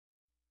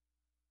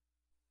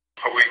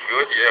Are we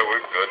good? Yeah, we're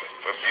good.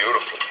 We're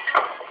beautiful.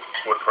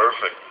 We're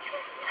perfect.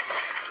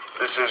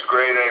 This is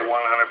grade A,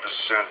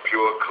 100%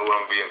 pure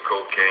Colombian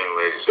cocaine,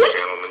 ladies and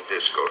gentlemen.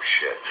 Disco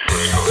shit.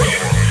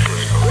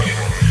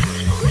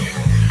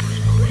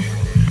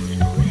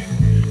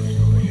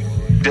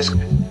 Disco.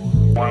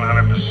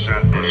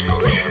 100%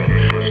 disco shit.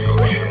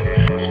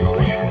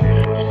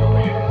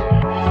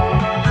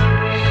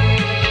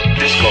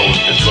 Disco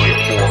is really a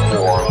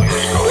 4-4.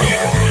 Disco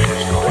shit.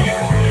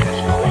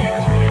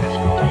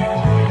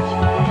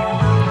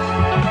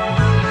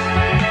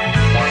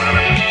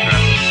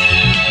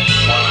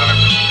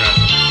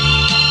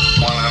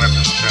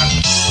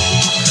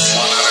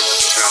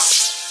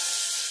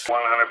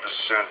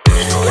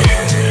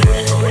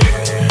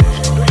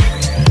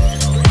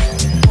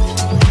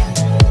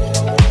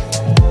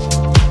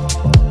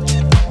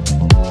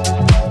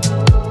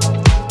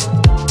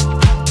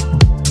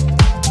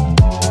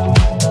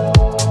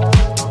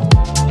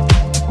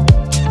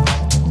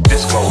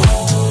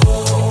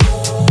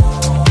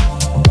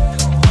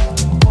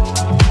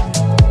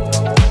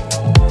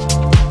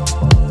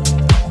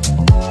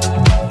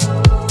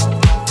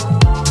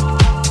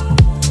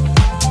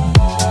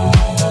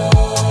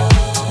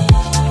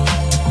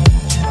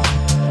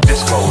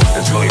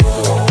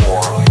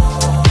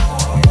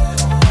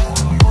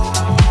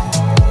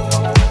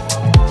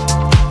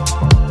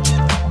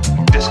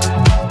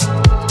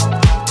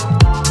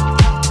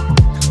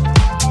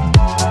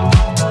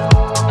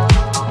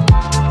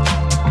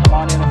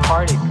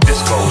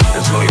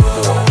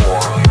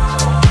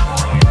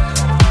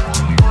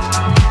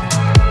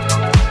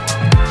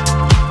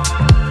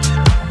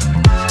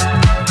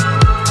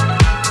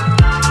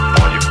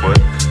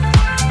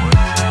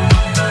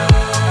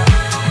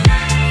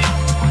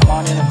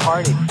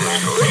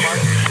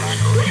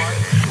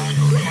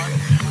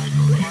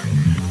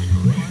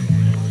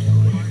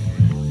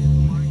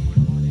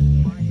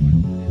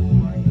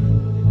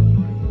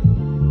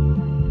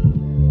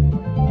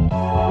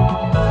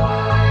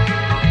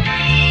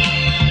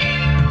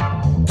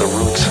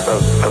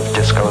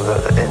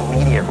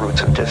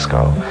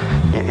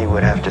 You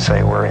would have to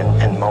say we're in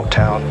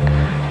Motown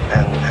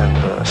and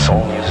the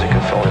soul music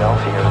of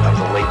Philadelphia of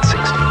the late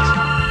 60s.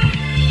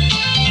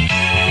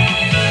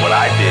 What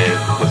I did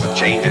was to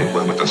change it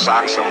with the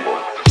sock symbol.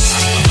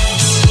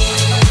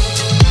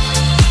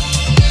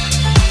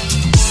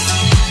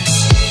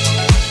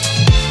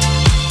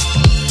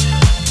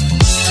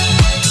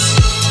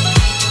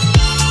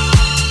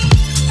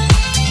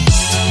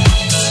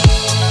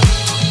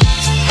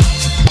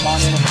 Come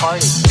on in and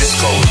party.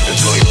 Disco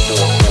is really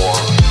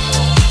 4-4.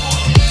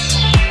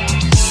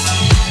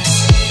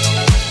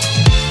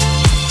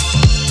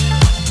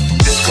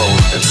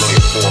 It's really a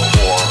 4-4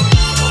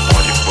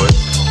 on your foot.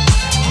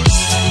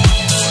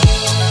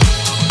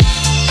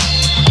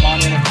 Come on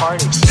in and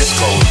party.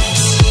 Disco.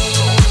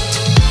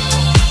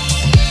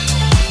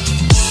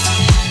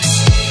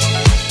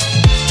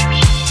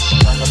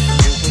 Turn up the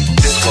music.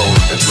 Disco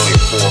is really a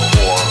 4-4.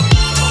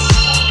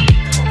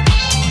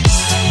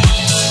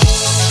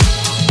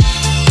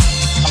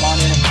 Come on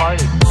in and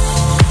party.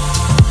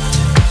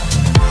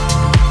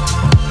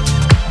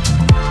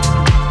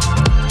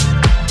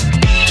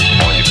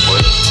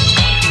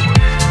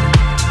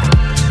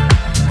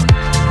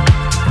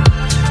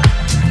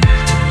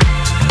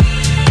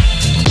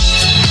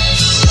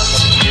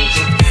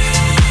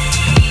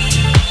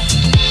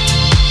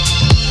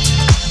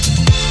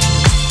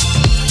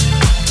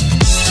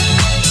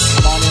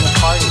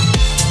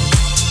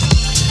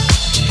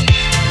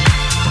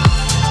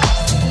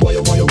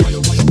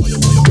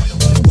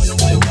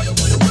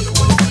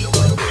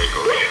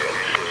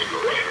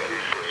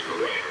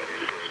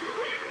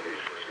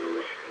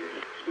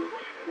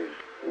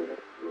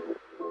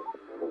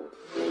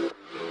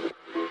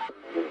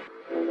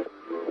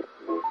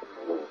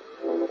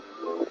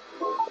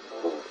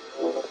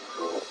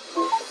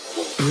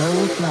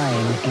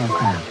 Low-flying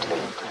aircraft.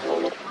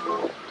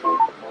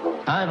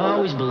 I've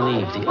always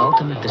believed the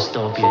ultimate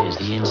dystopia is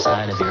the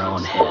inside of your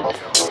own head.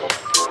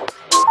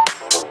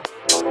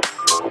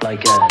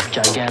 Like a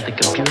gigantic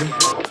computer?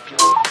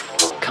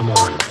 Come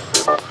on.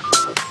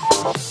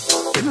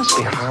 It must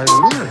be hard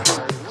work.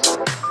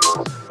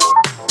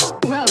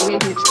 Well,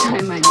 maybe it's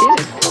time I did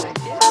it.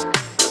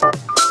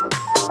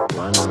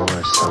 One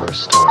more summer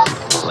storm,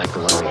 like the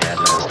one we had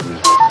last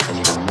week, and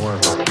even more of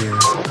it here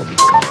will be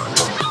gone.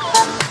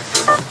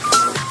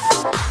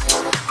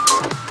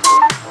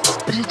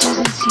 But it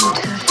doesn't seem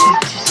to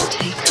affect his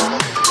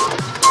takeoff.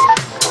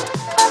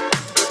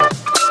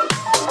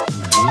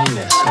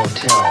 Venus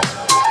Hotel,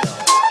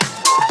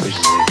 which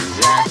is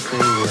exactly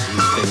what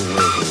he's been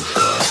waiting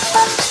for.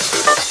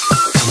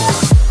 Come on.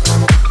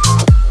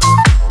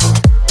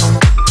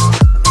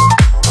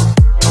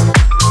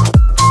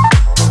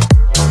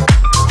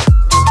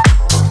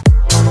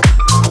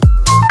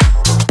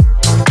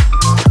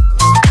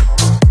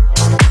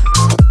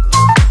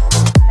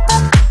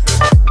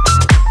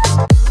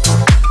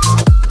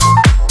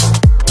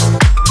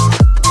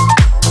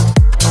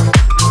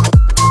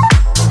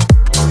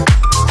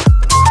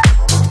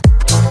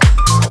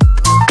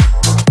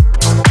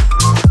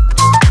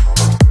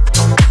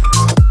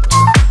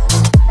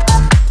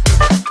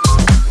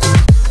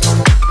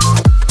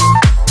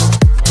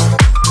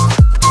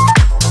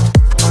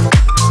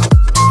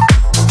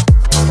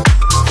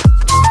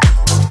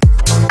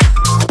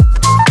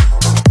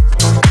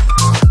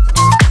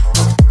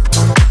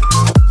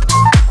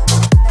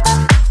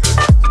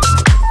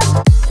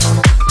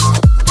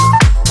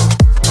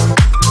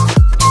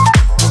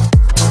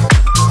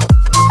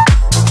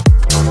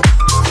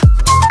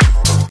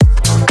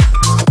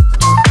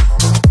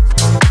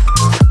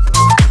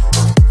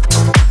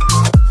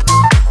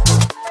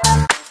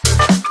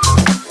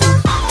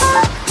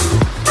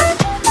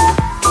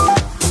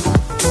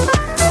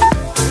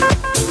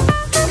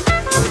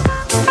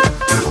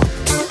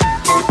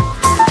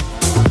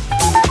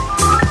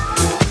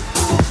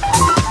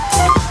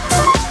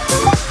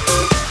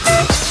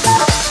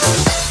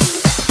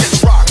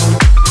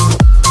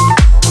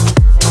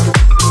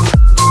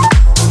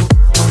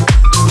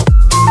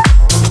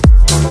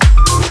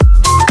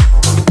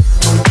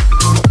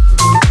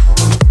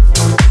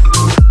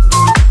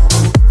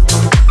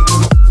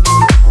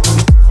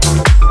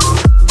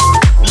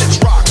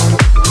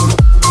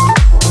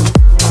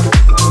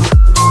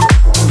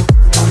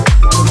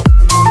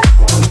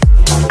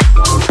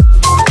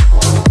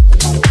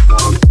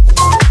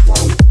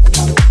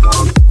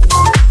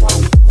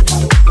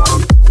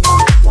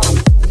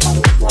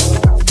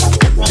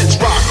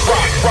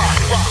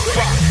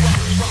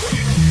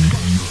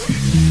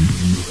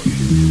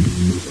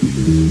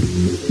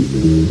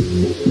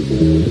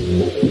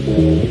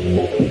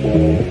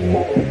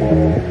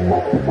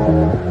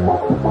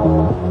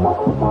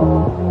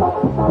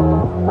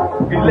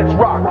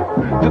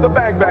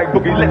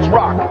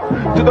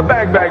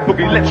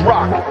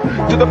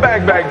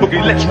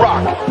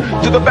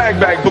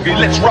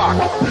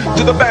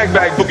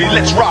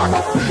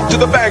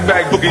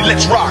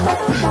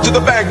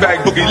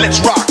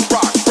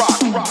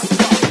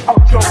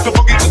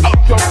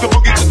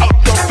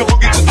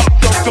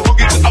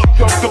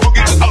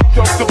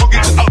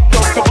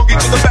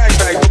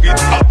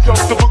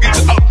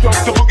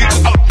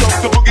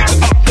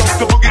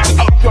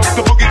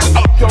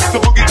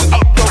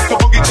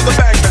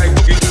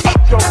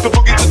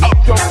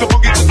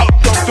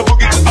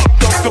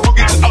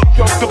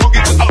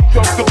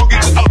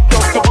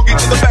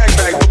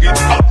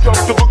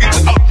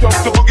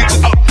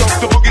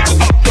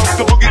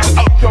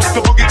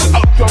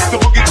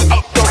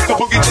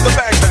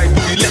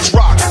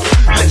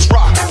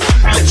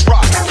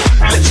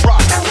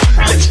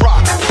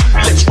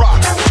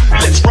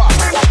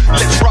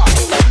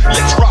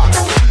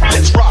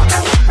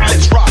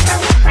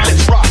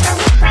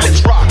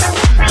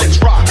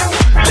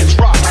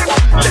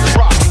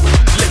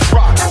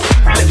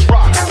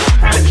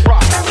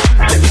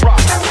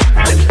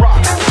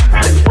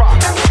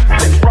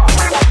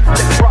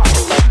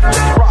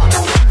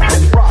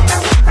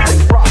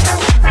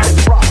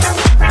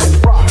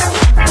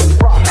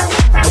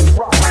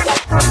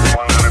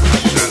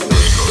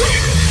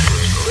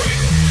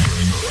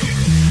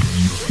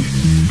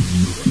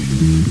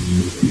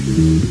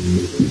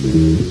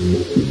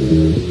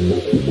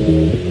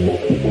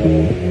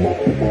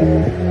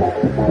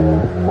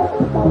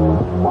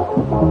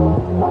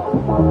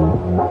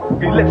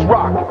 Let's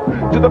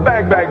rock to the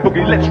bang bang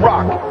boogie. Let's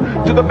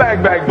rock to the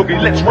bang bang boogie.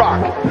 Let's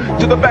rock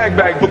to the bang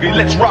bang boogie.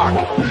 Let's rock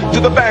to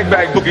the bang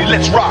bang boogie.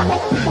 Let's rock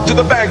to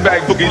the bang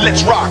bang boogie.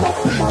 Let's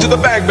rock to the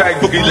bang bang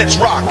boogie. Let's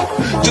rock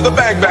to the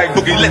bang bang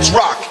boogie. Let's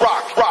rock,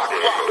 rock, rock, rock.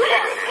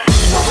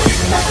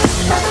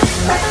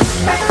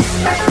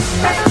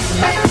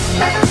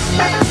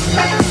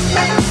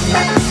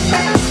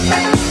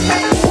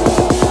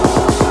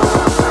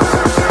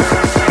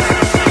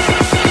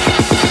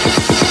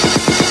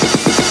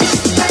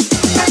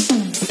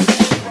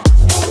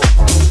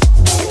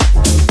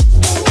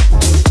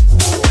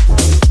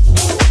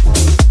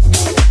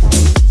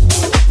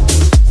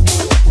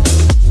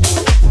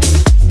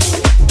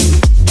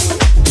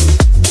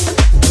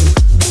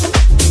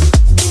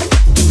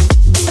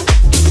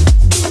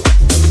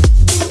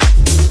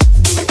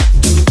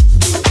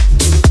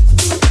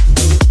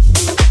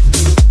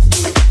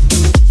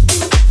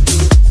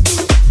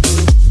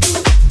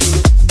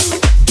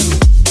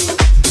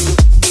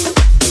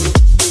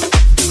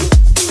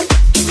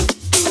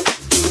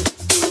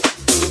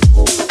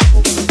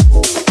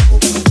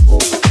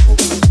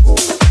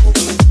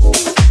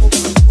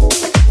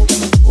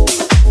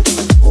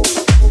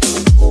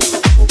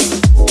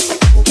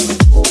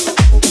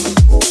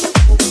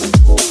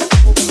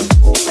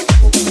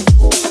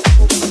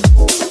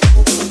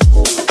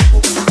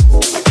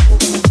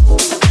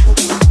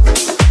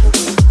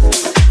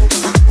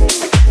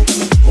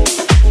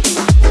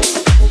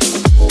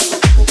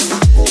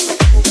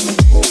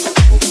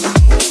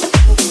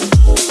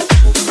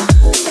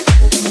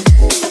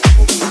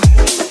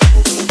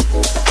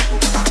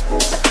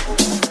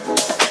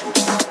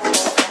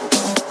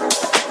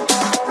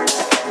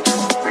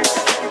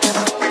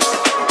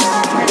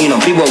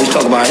 People always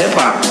talk about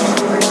hip-hop,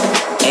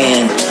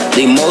 and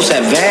the most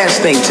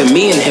advanced thing to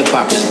me in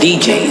hip-hop is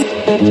DJing.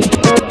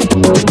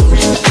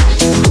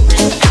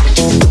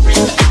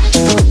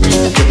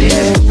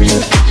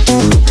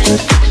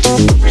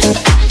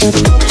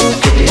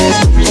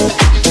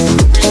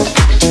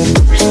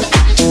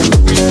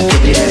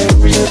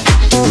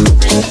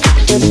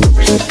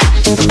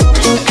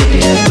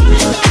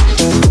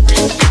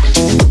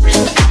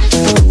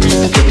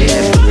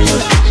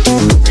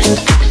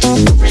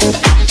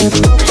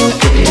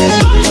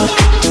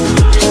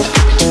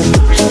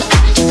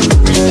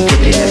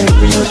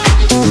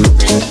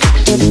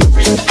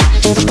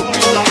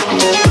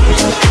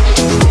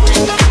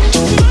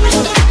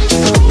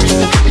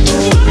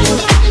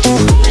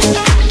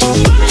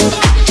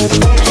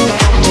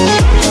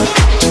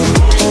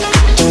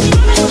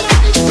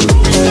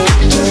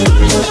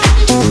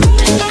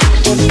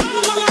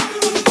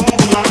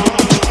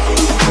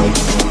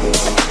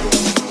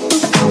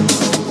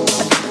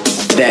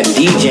 That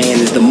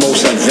DJing is the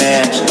most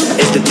advanced,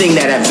 it's the thing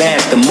that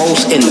advanced the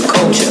most in the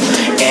culture.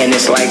 And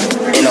it's like,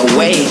 in a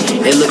way,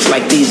 it looks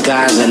like these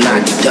guys are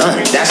not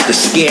done. That's the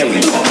scary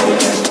part.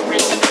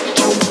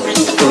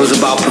 It was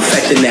about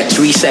perfecting that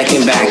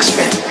 3-second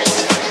backspin.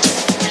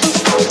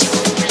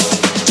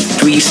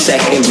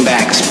 3-second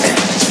backspin.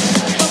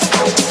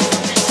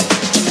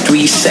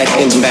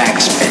 3-second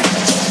backspin.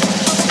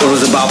 It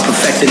was about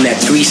perfecting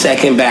that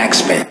 3-second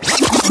backspin.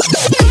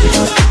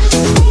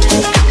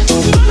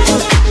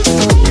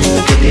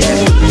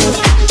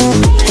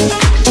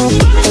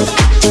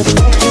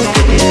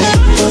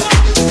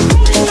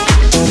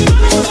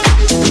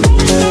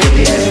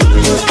 Yeah.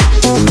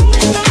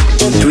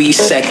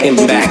 3-second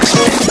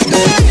backspin.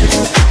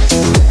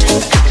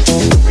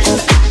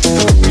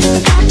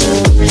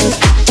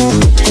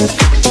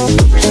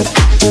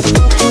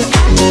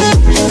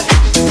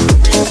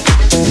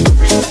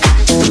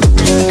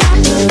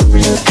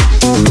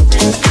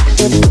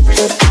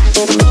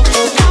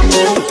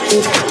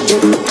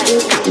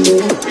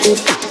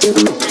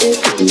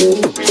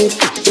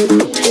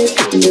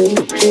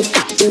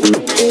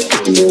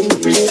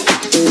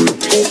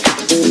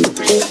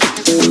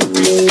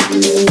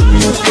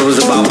 It was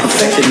about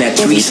perfecting that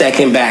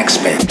 3-second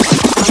backspin.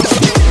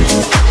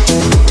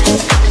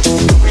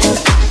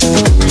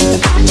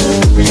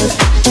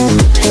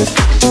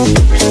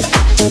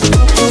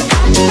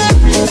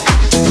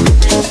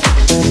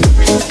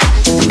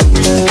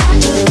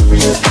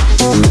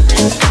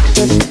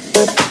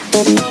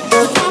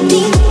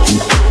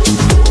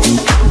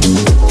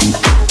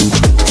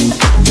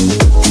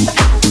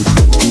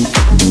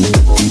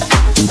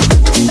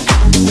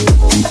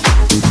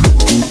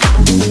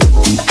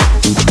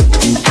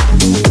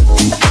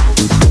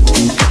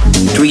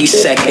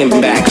 Second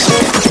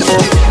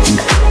backspin.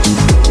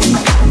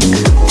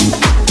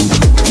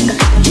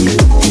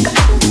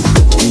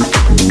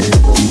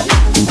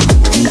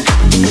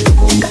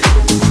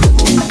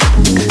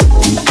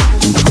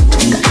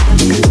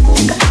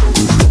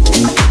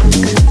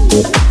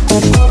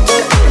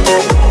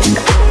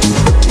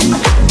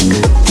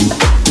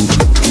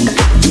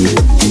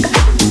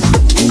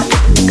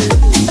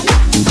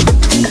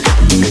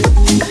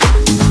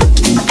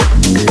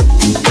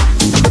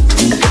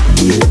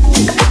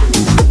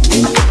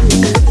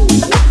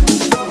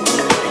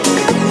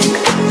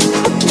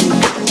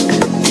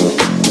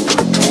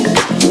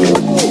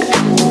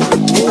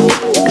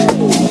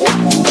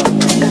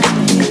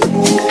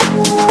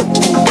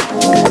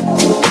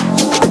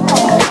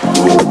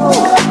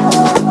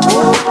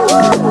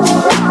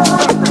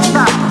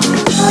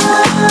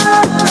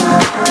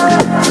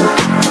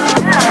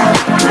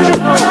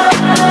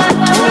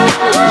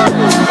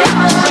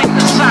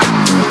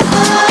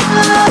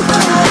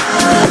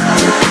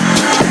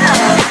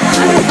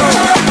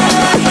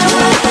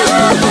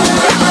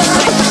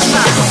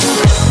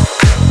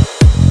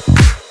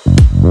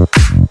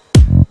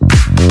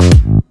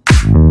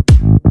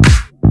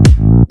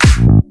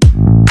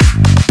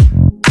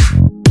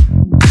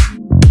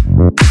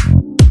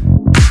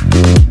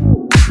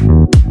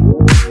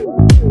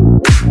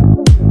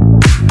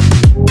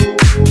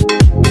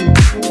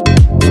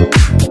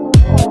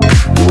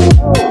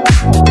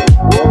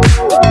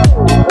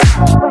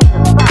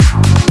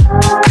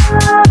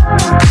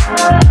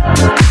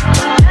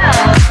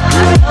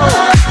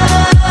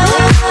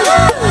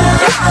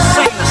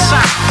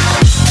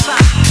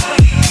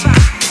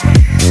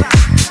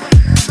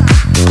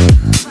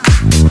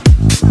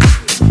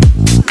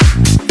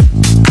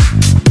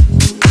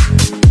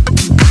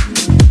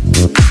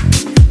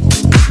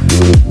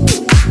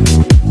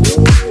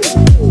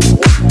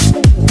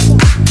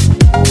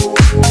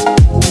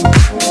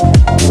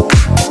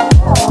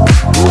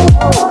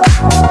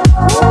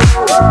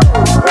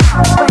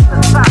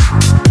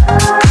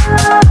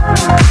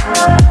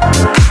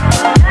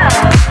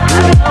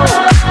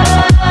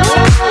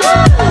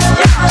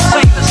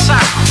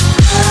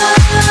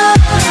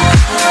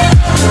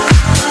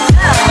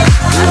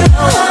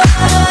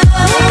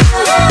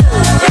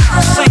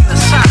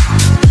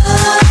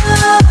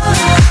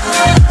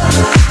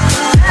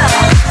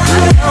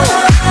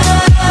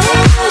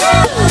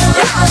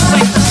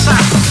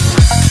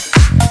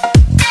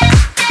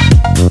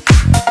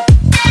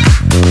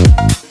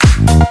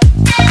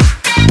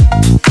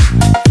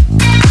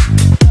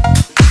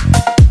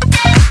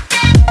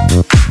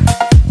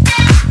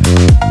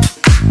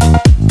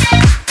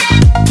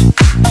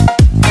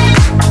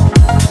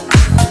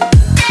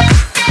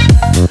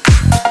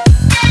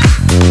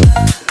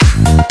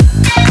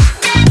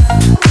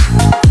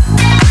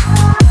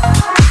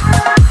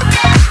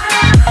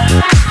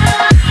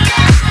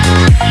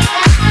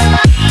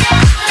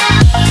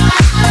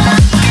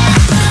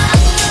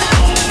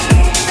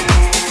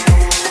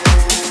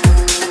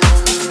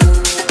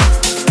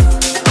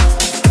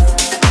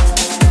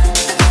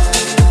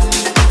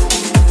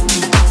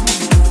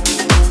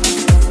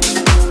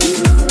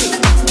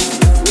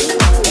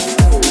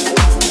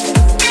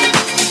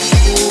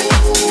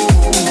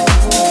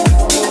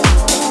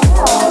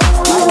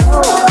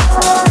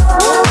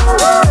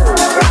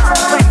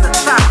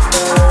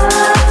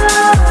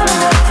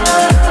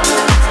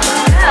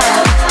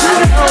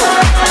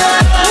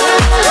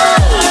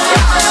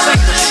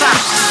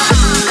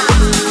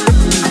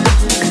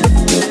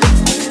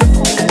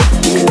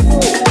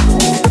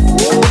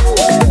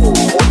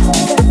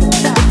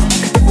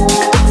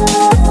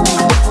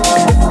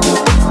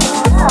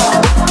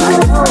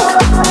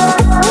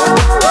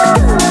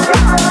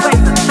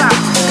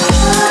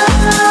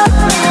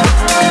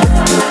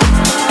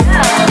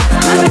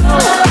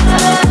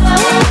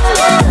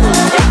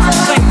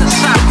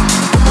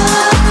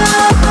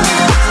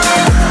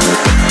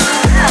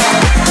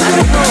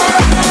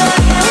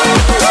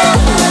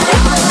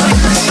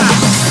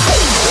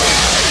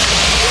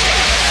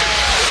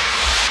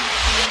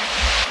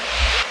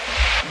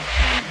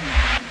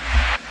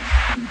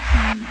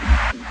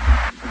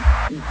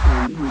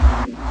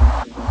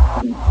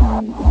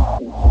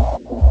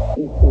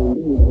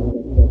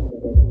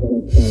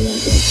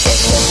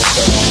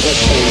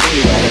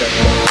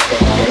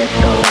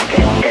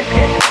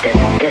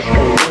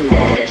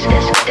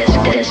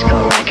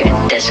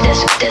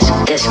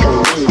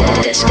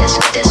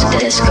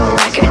 disco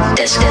record,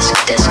 disco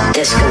record,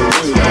 disco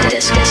record,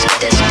 disco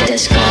record,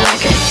 disco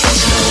record,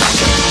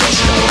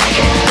 disco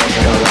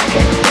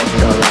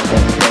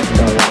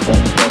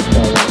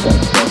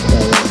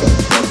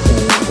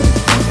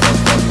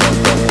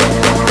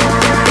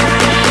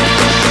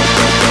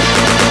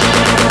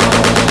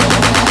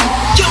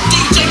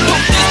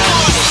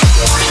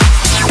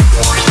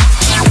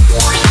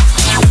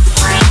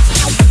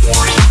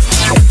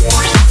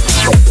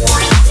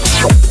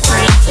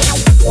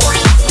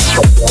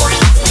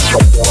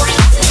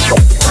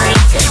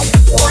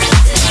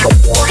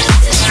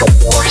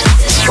record.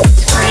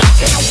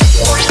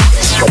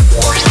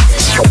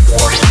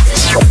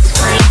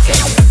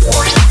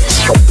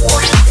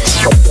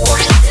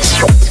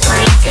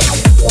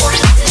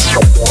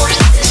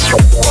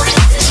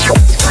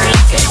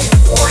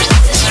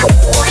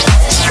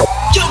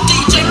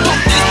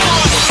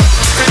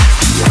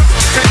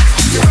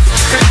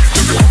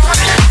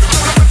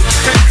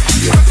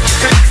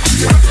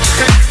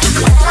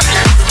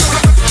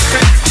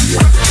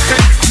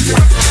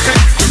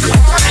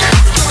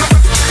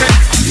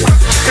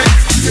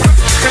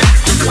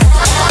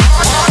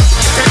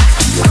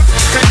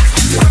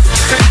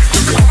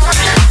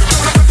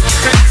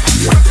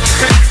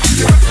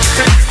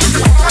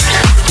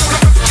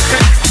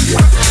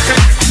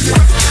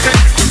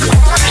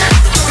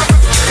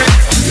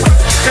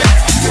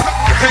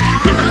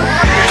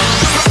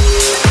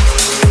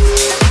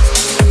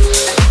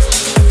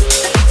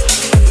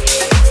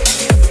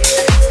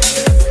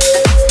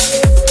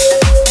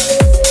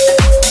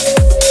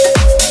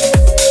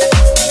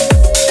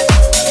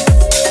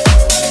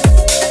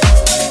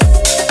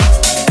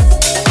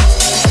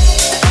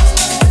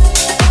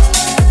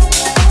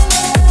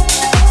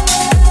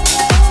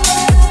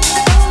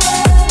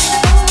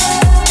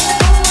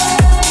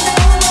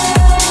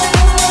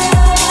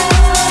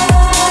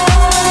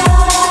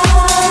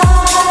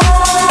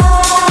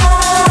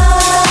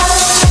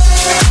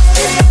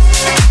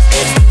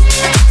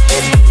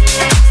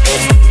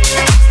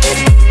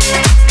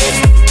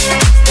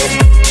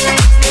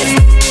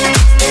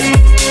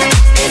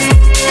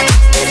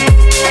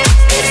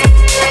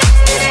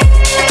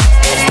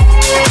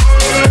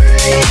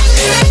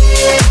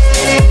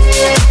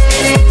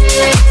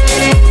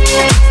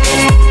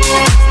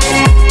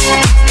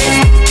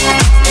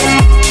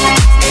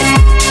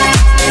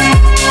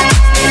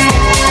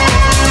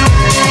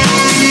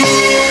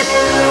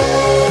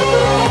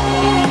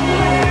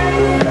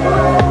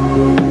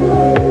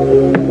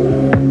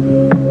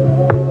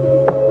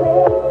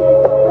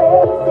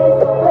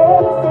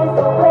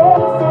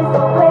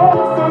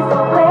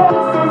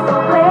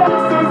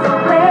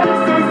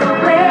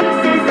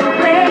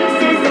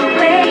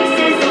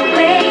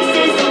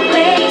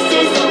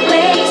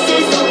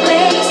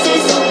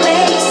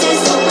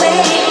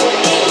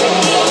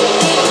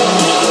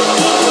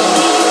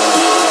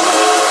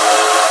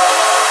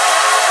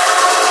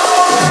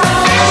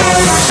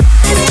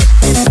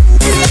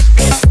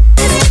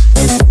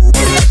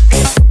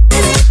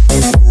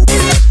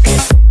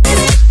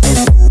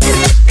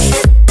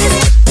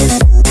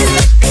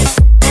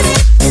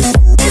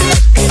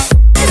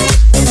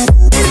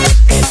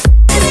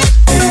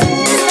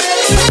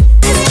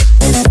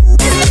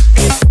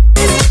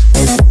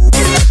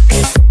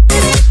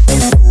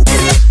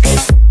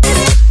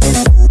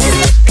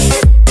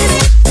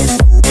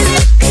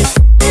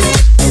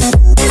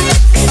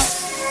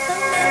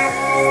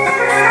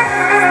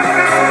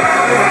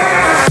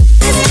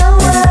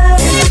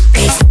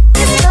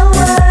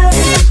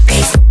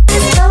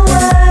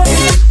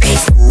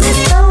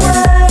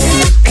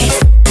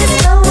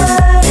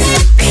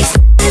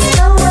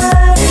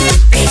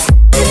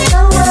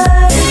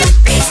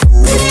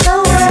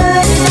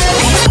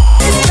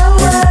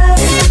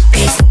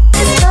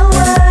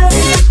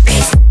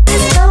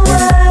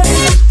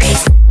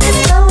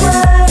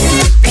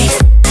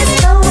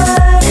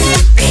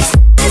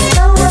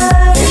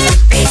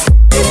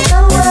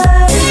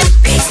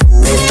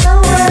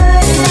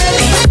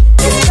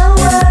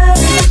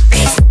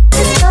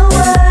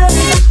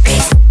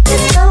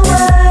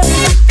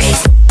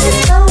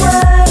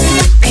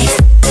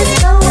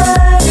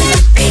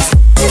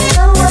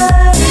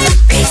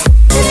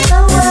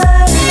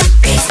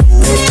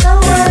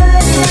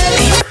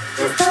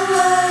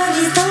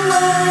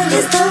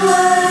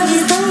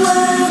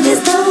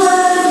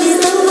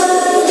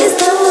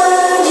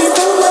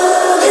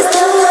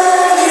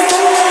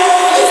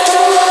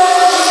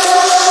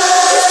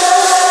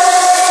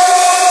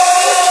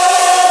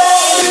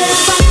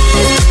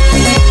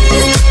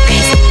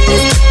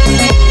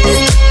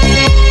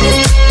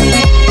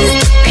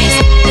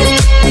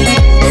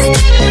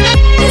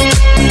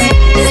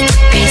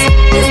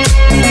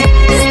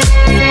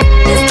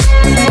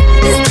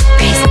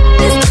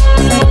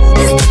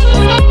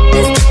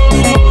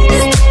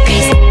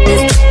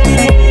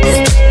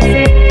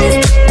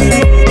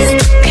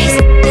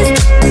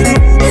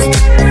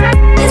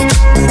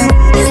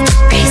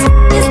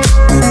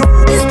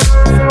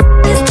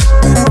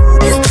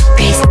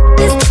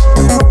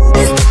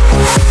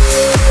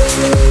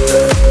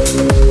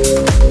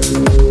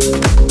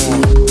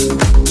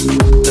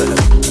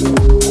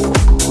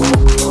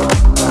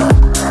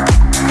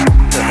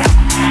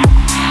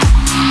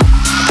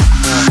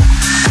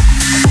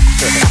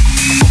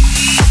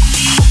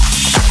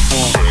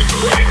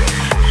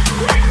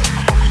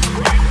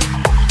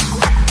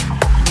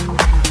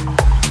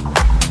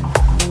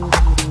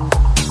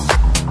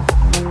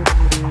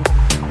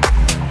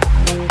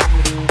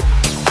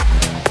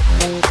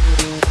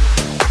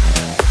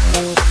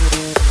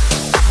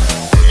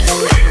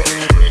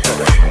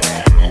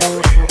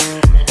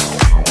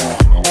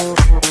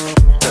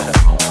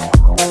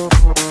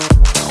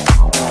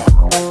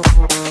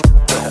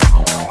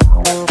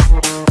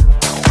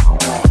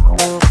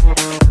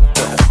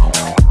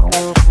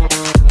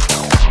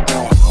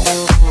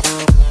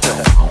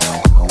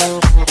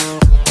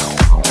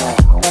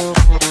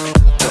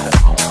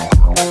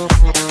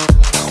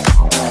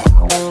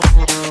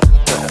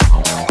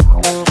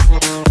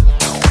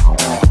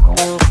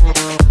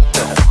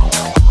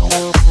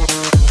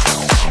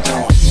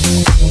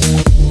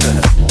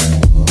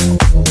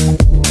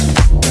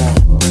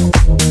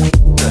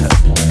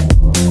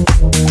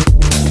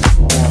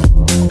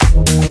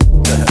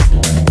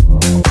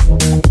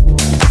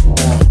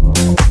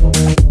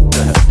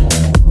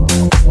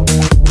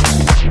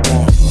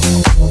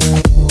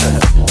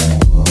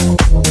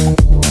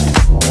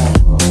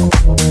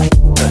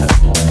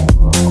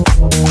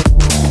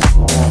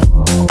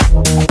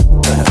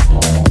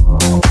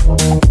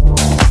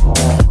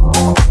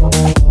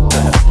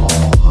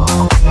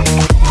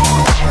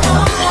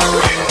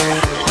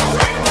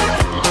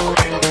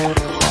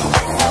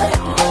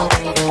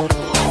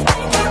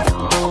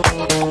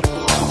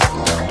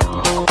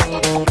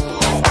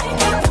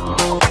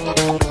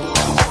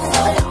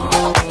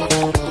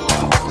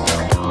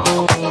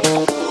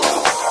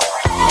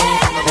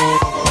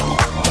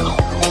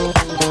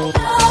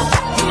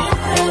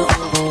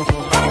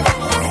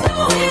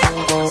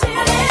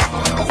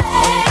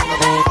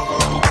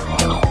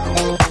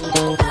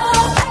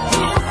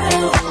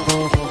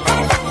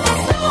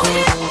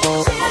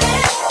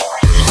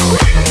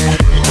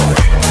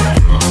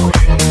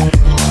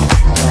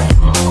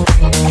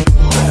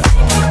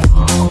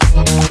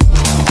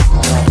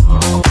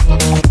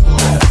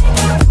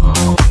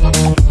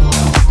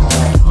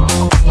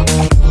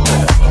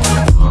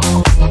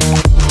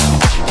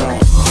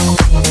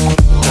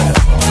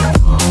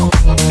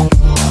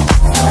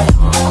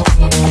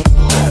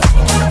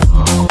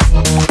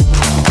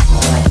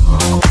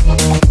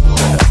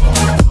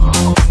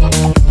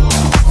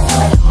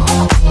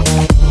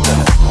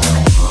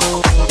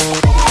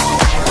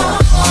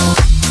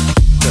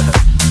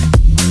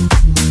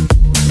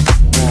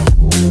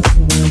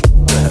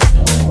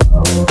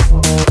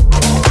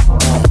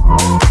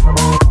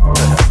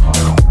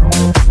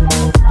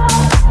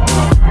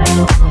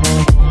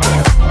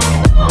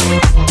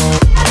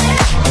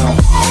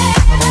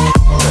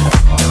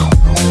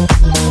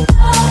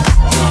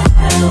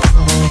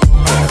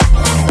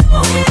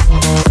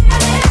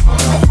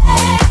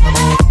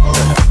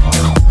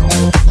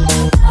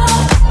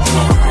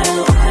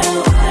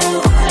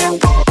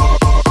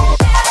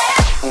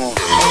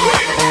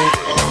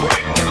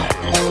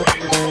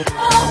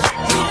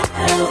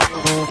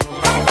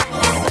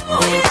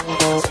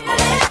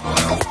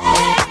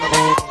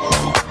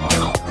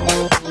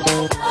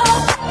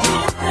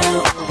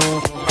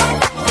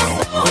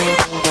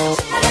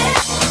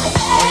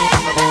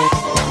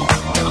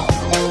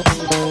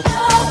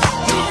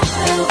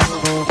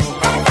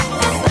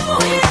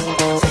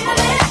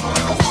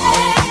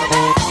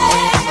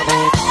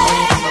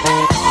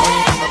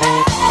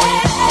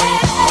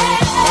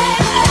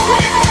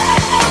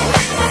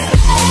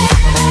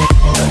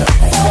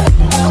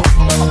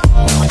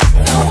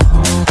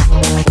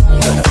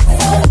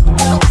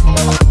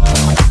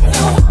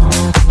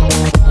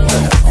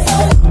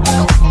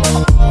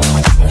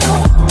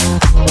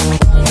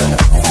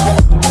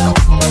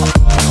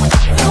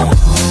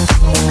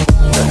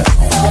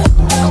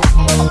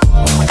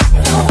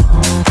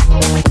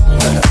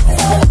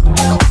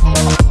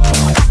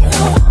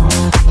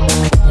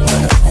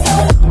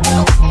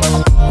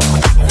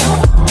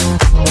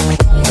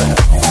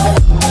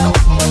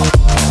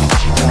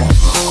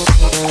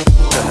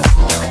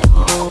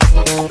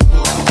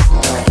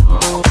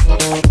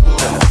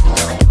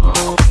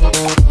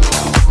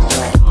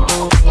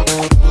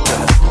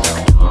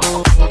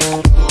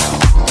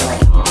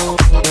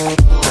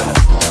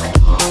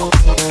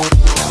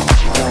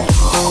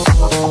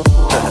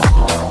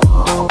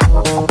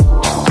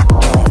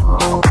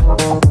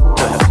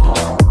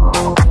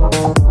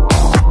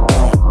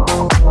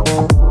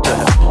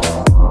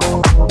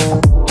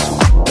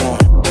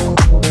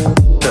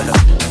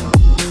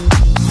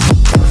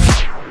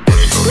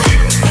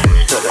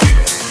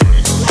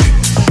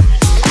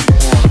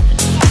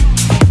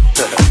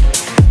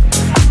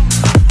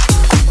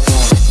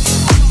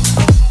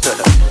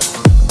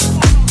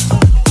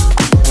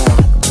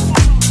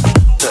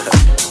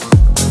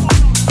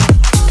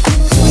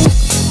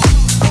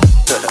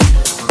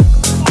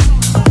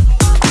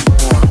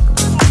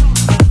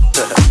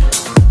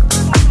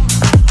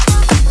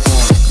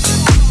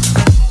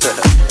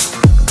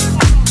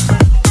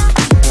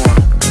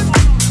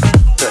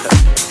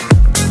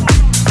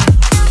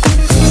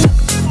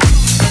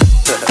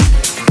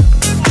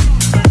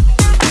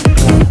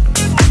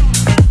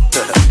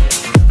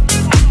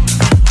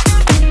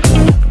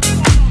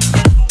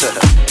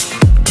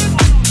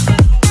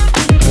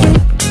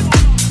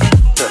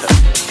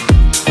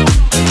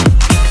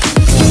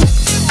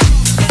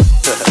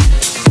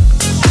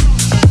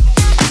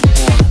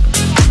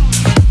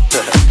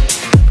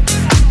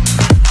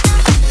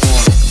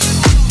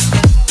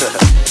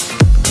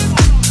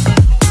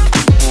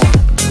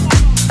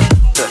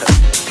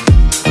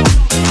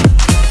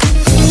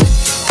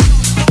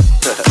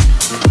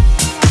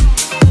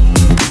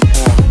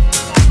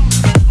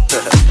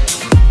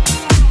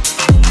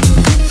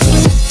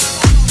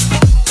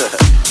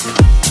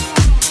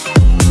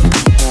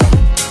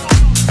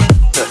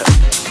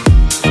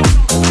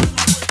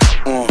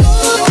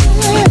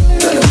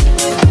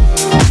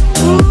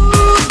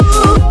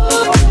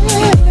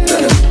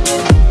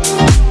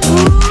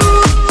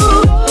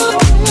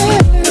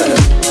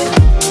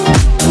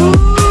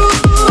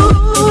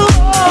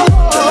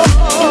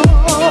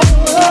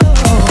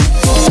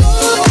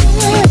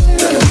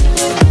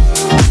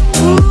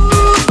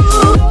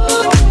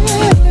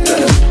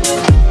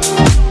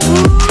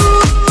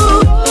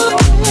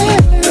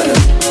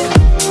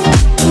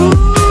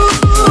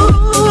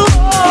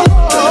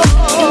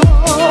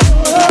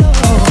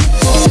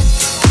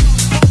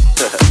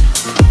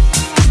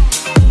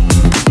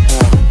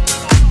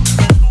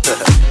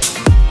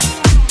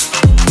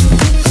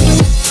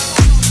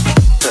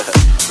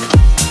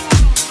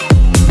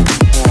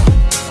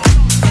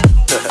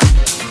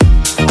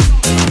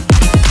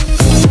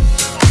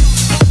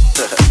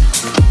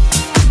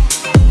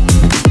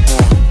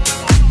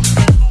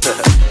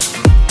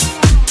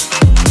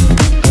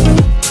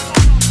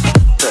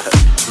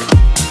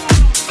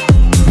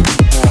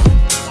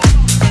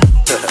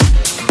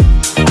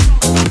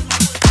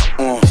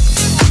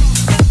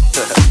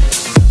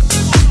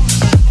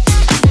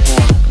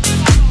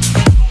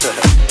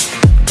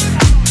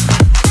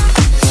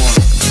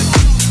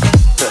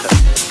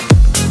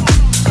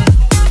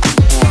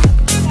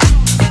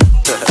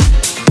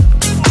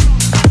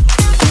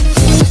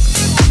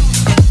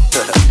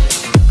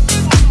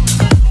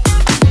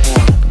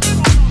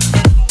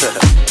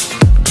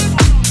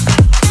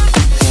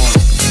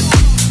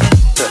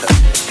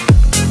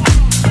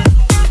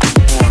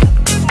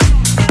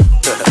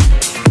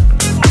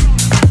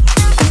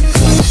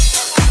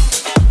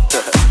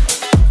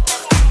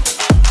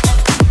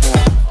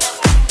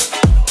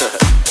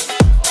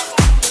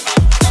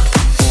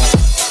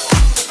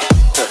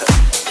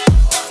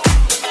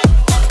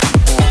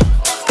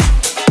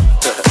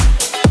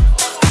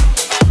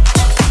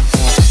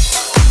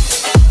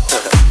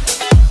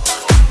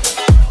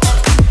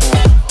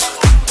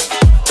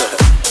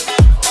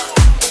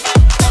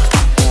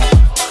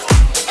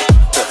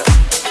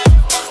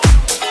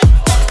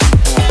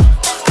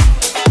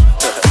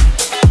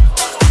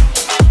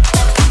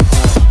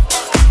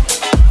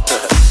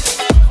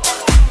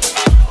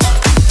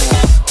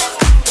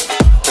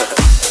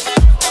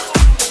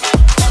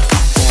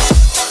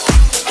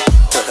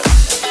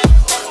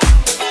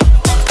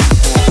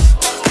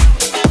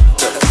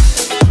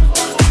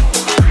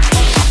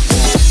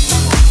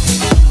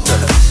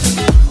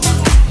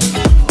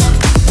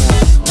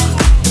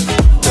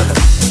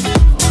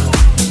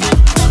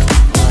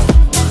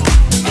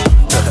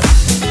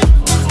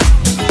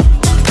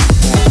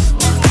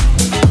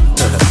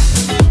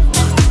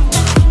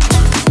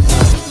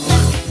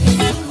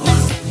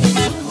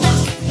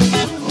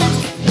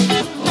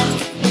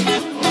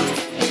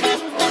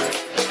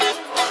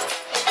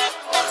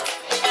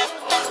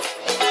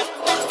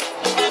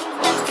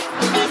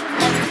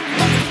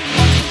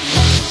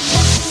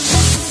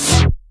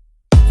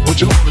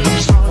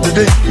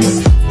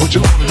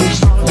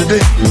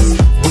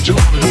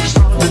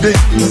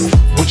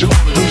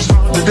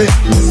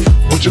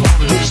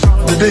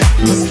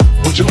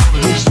 What you wanna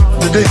do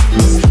today?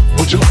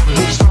 What you wanna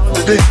do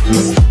today?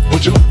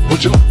 What you wanna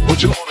do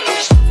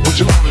today? What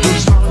you wanna do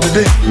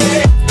today?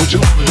 What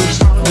you wanna do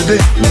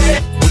today?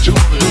 What you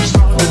wanna do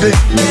today?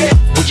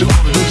 What you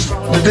wanna do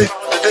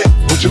today?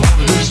 What you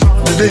wanna do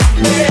today?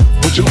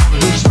 What you wanna do today? What you wanna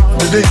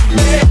do today?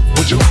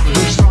 What you wanna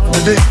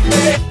do today?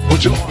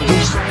 What you wanna do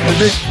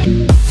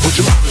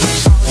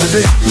today?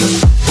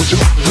 What you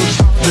wanna do today? What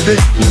you wanna do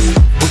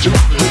today? What you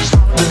wanna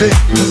do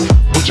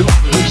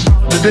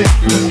today?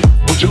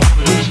 What you wanna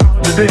do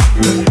today?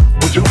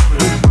 What you wanna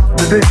do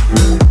today?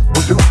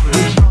 What you wanna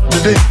do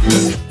today?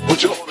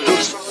 What you wanna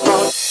do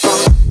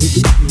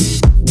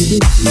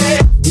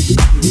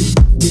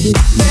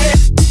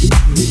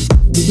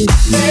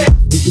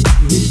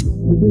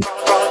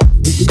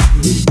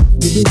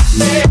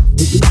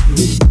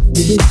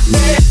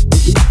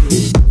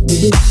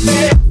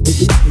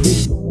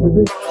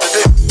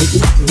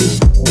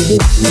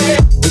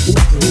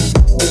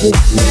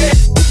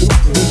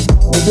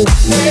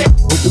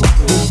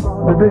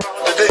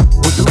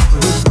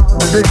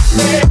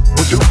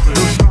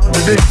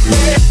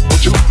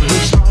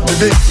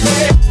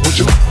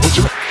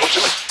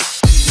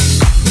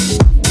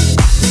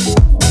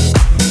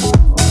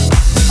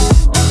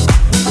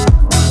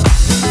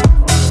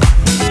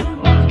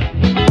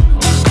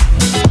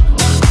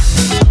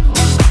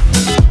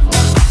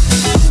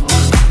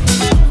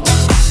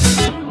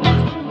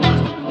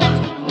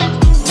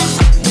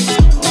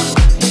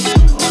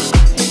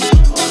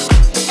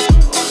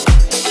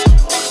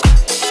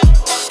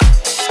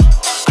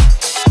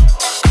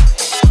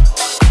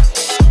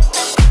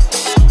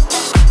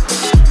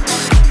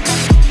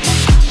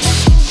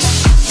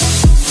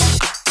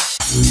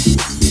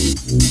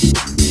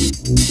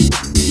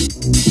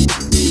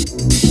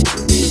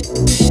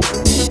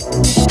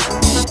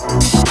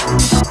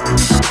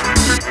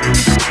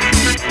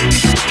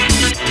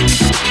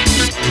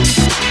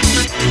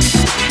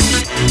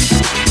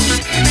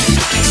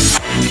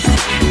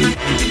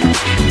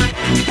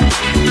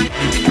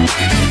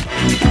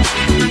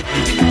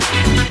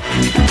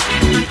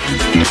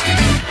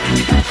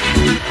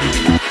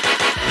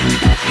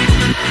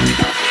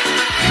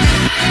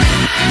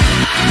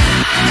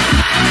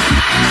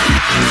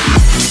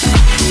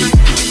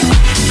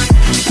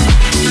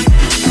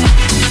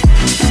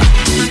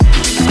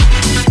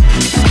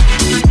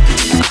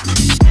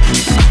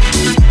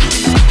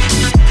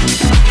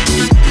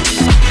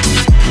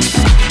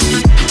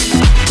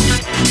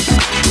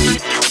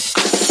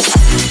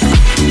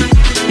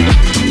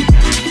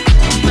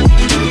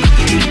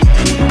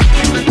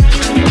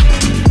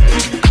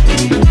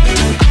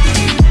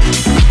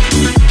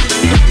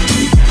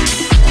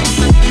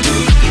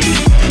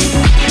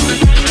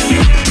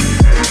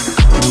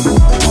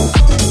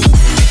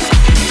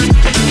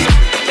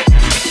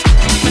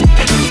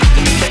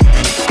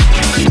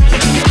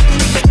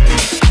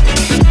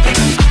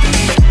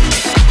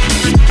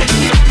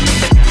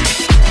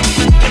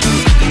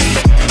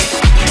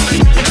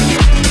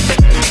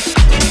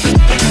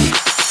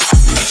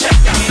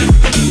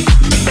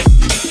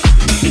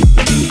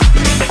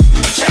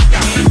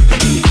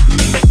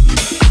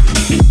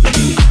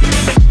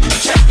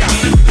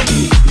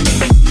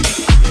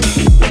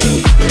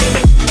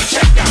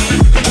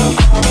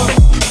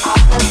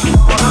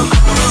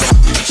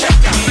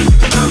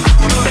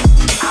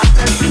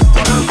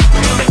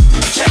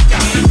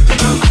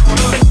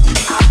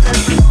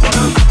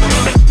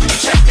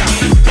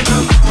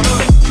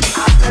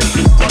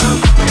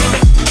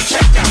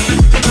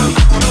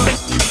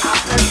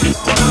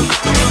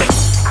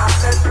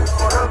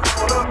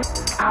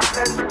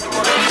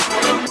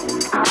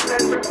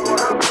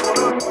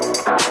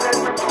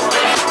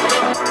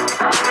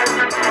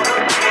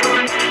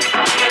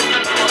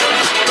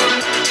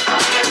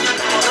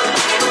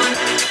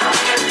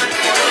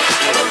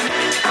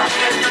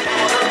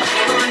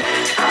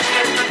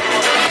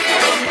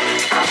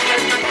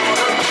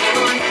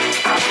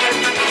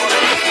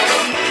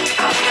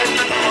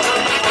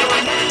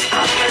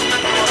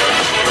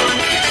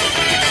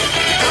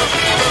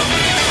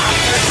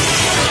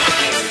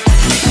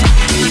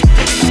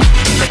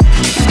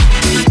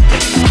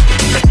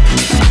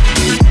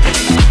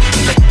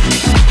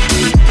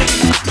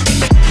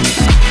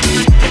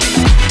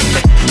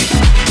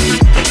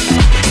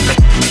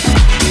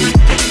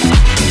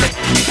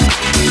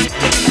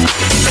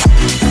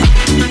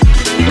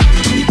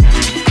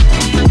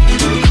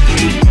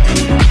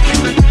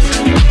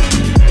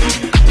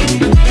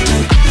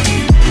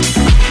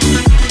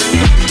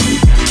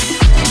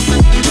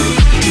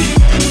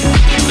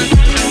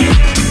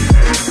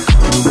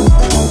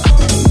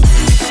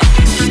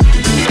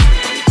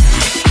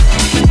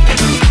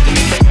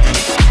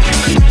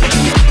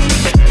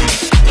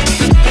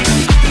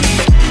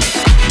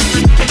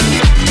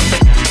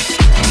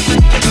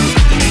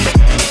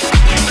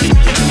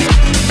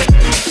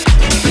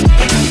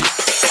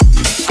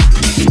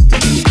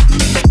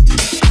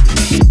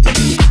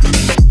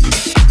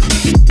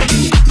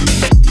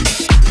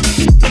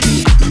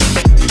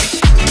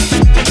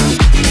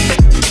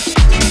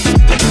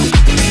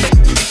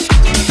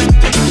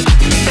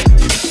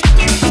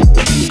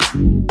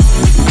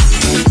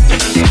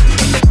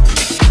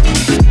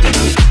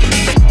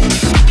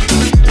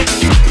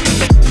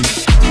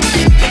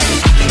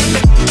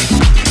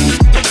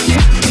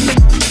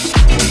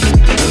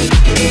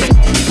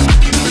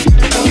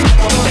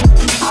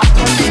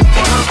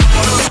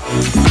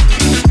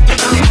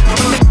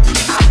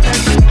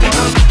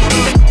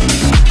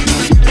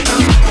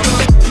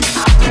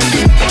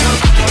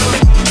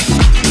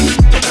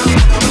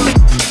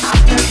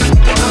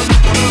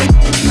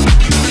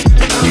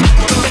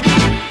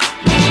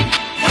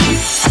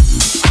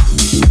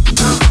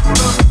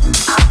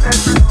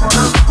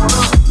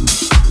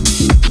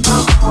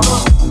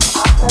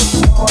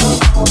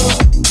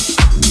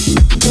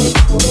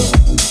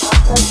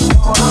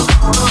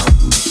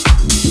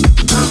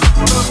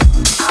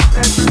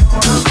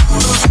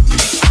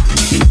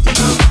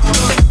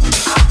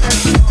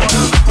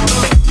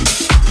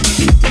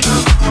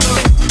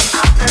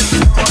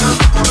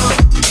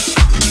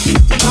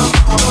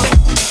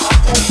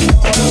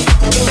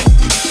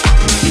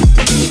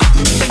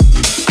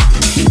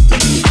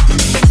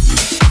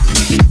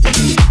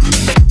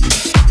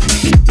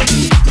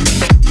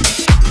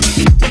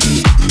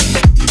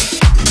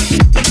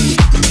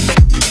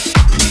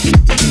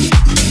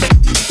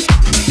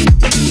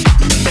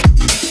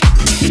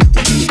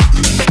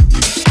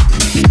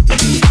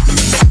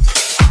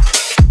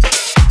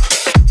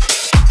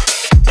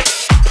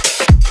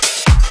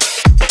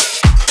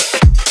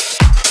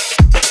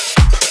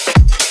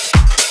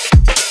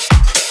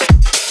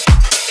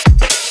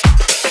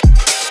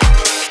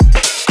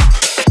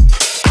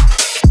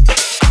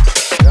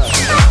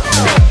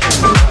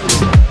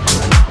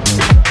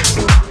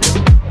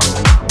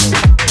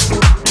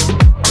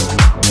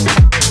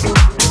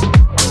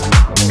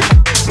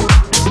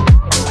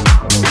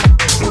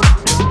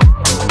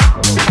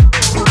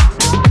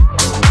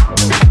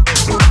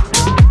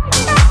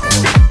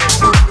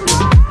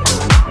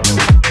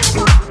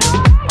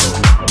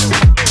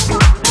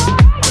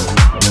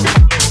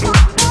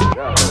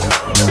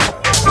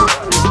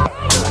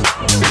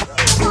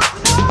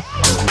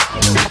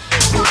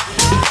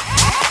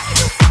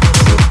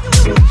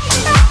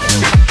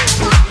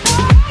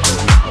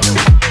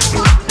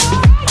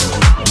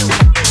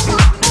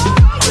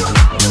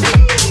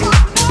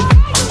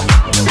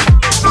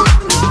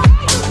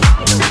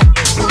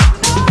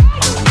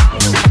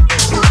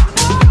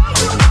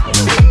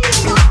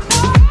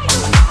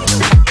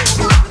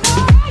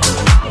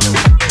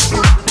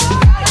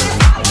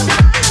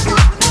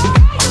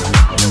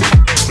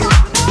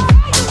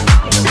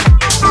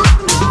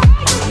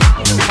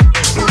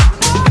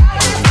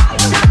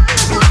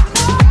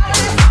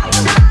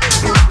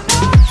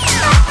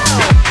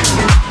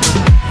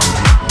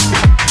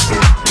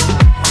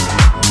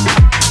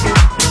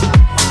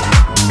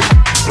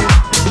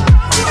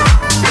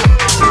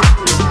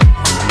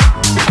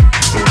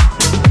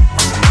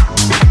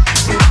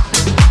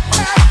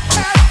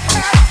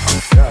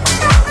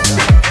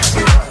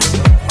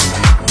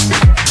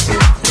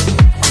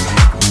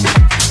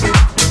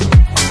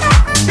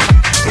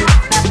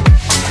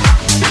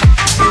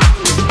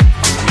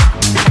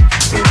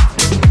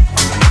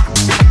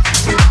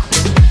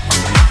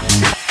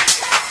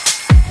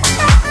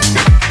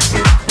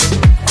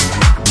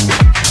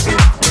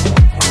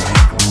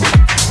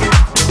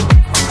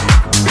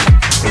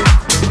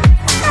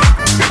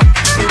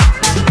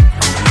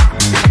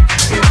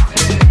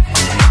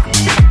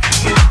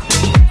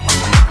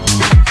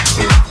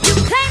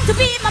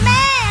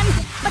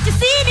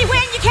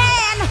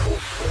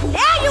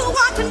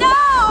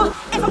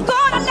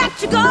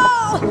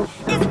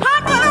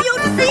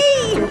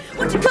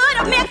what you could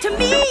have meant to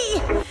me.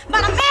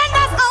 But a man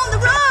that's on the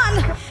run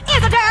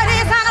is a dirty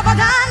son of a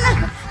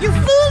gun. You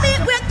fool me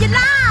with your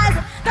lies,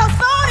 those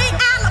phony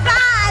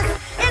alibis.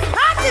 It's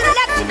hard to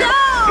let you go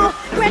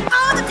when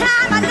all the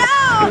time I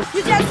know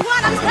you just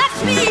wanna touch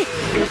me.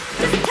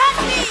 Just touch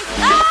me.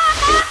 Oh,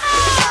 oh,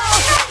 oh.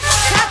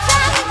 Touch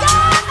and go.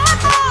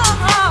 Oh,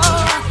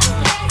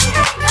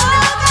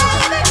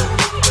 baby.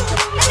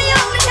 And the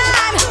only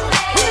time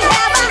you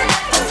ever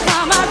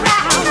come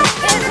around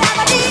is have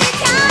a big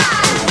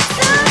time.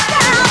 Sit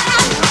down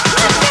and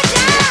put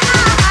you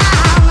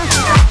down.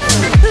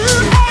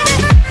 Ooh, baby.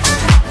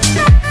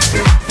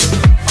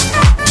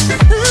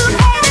 Ooh,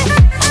 baby.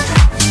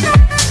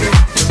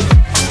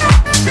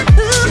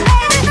 Ooh,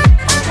 baby.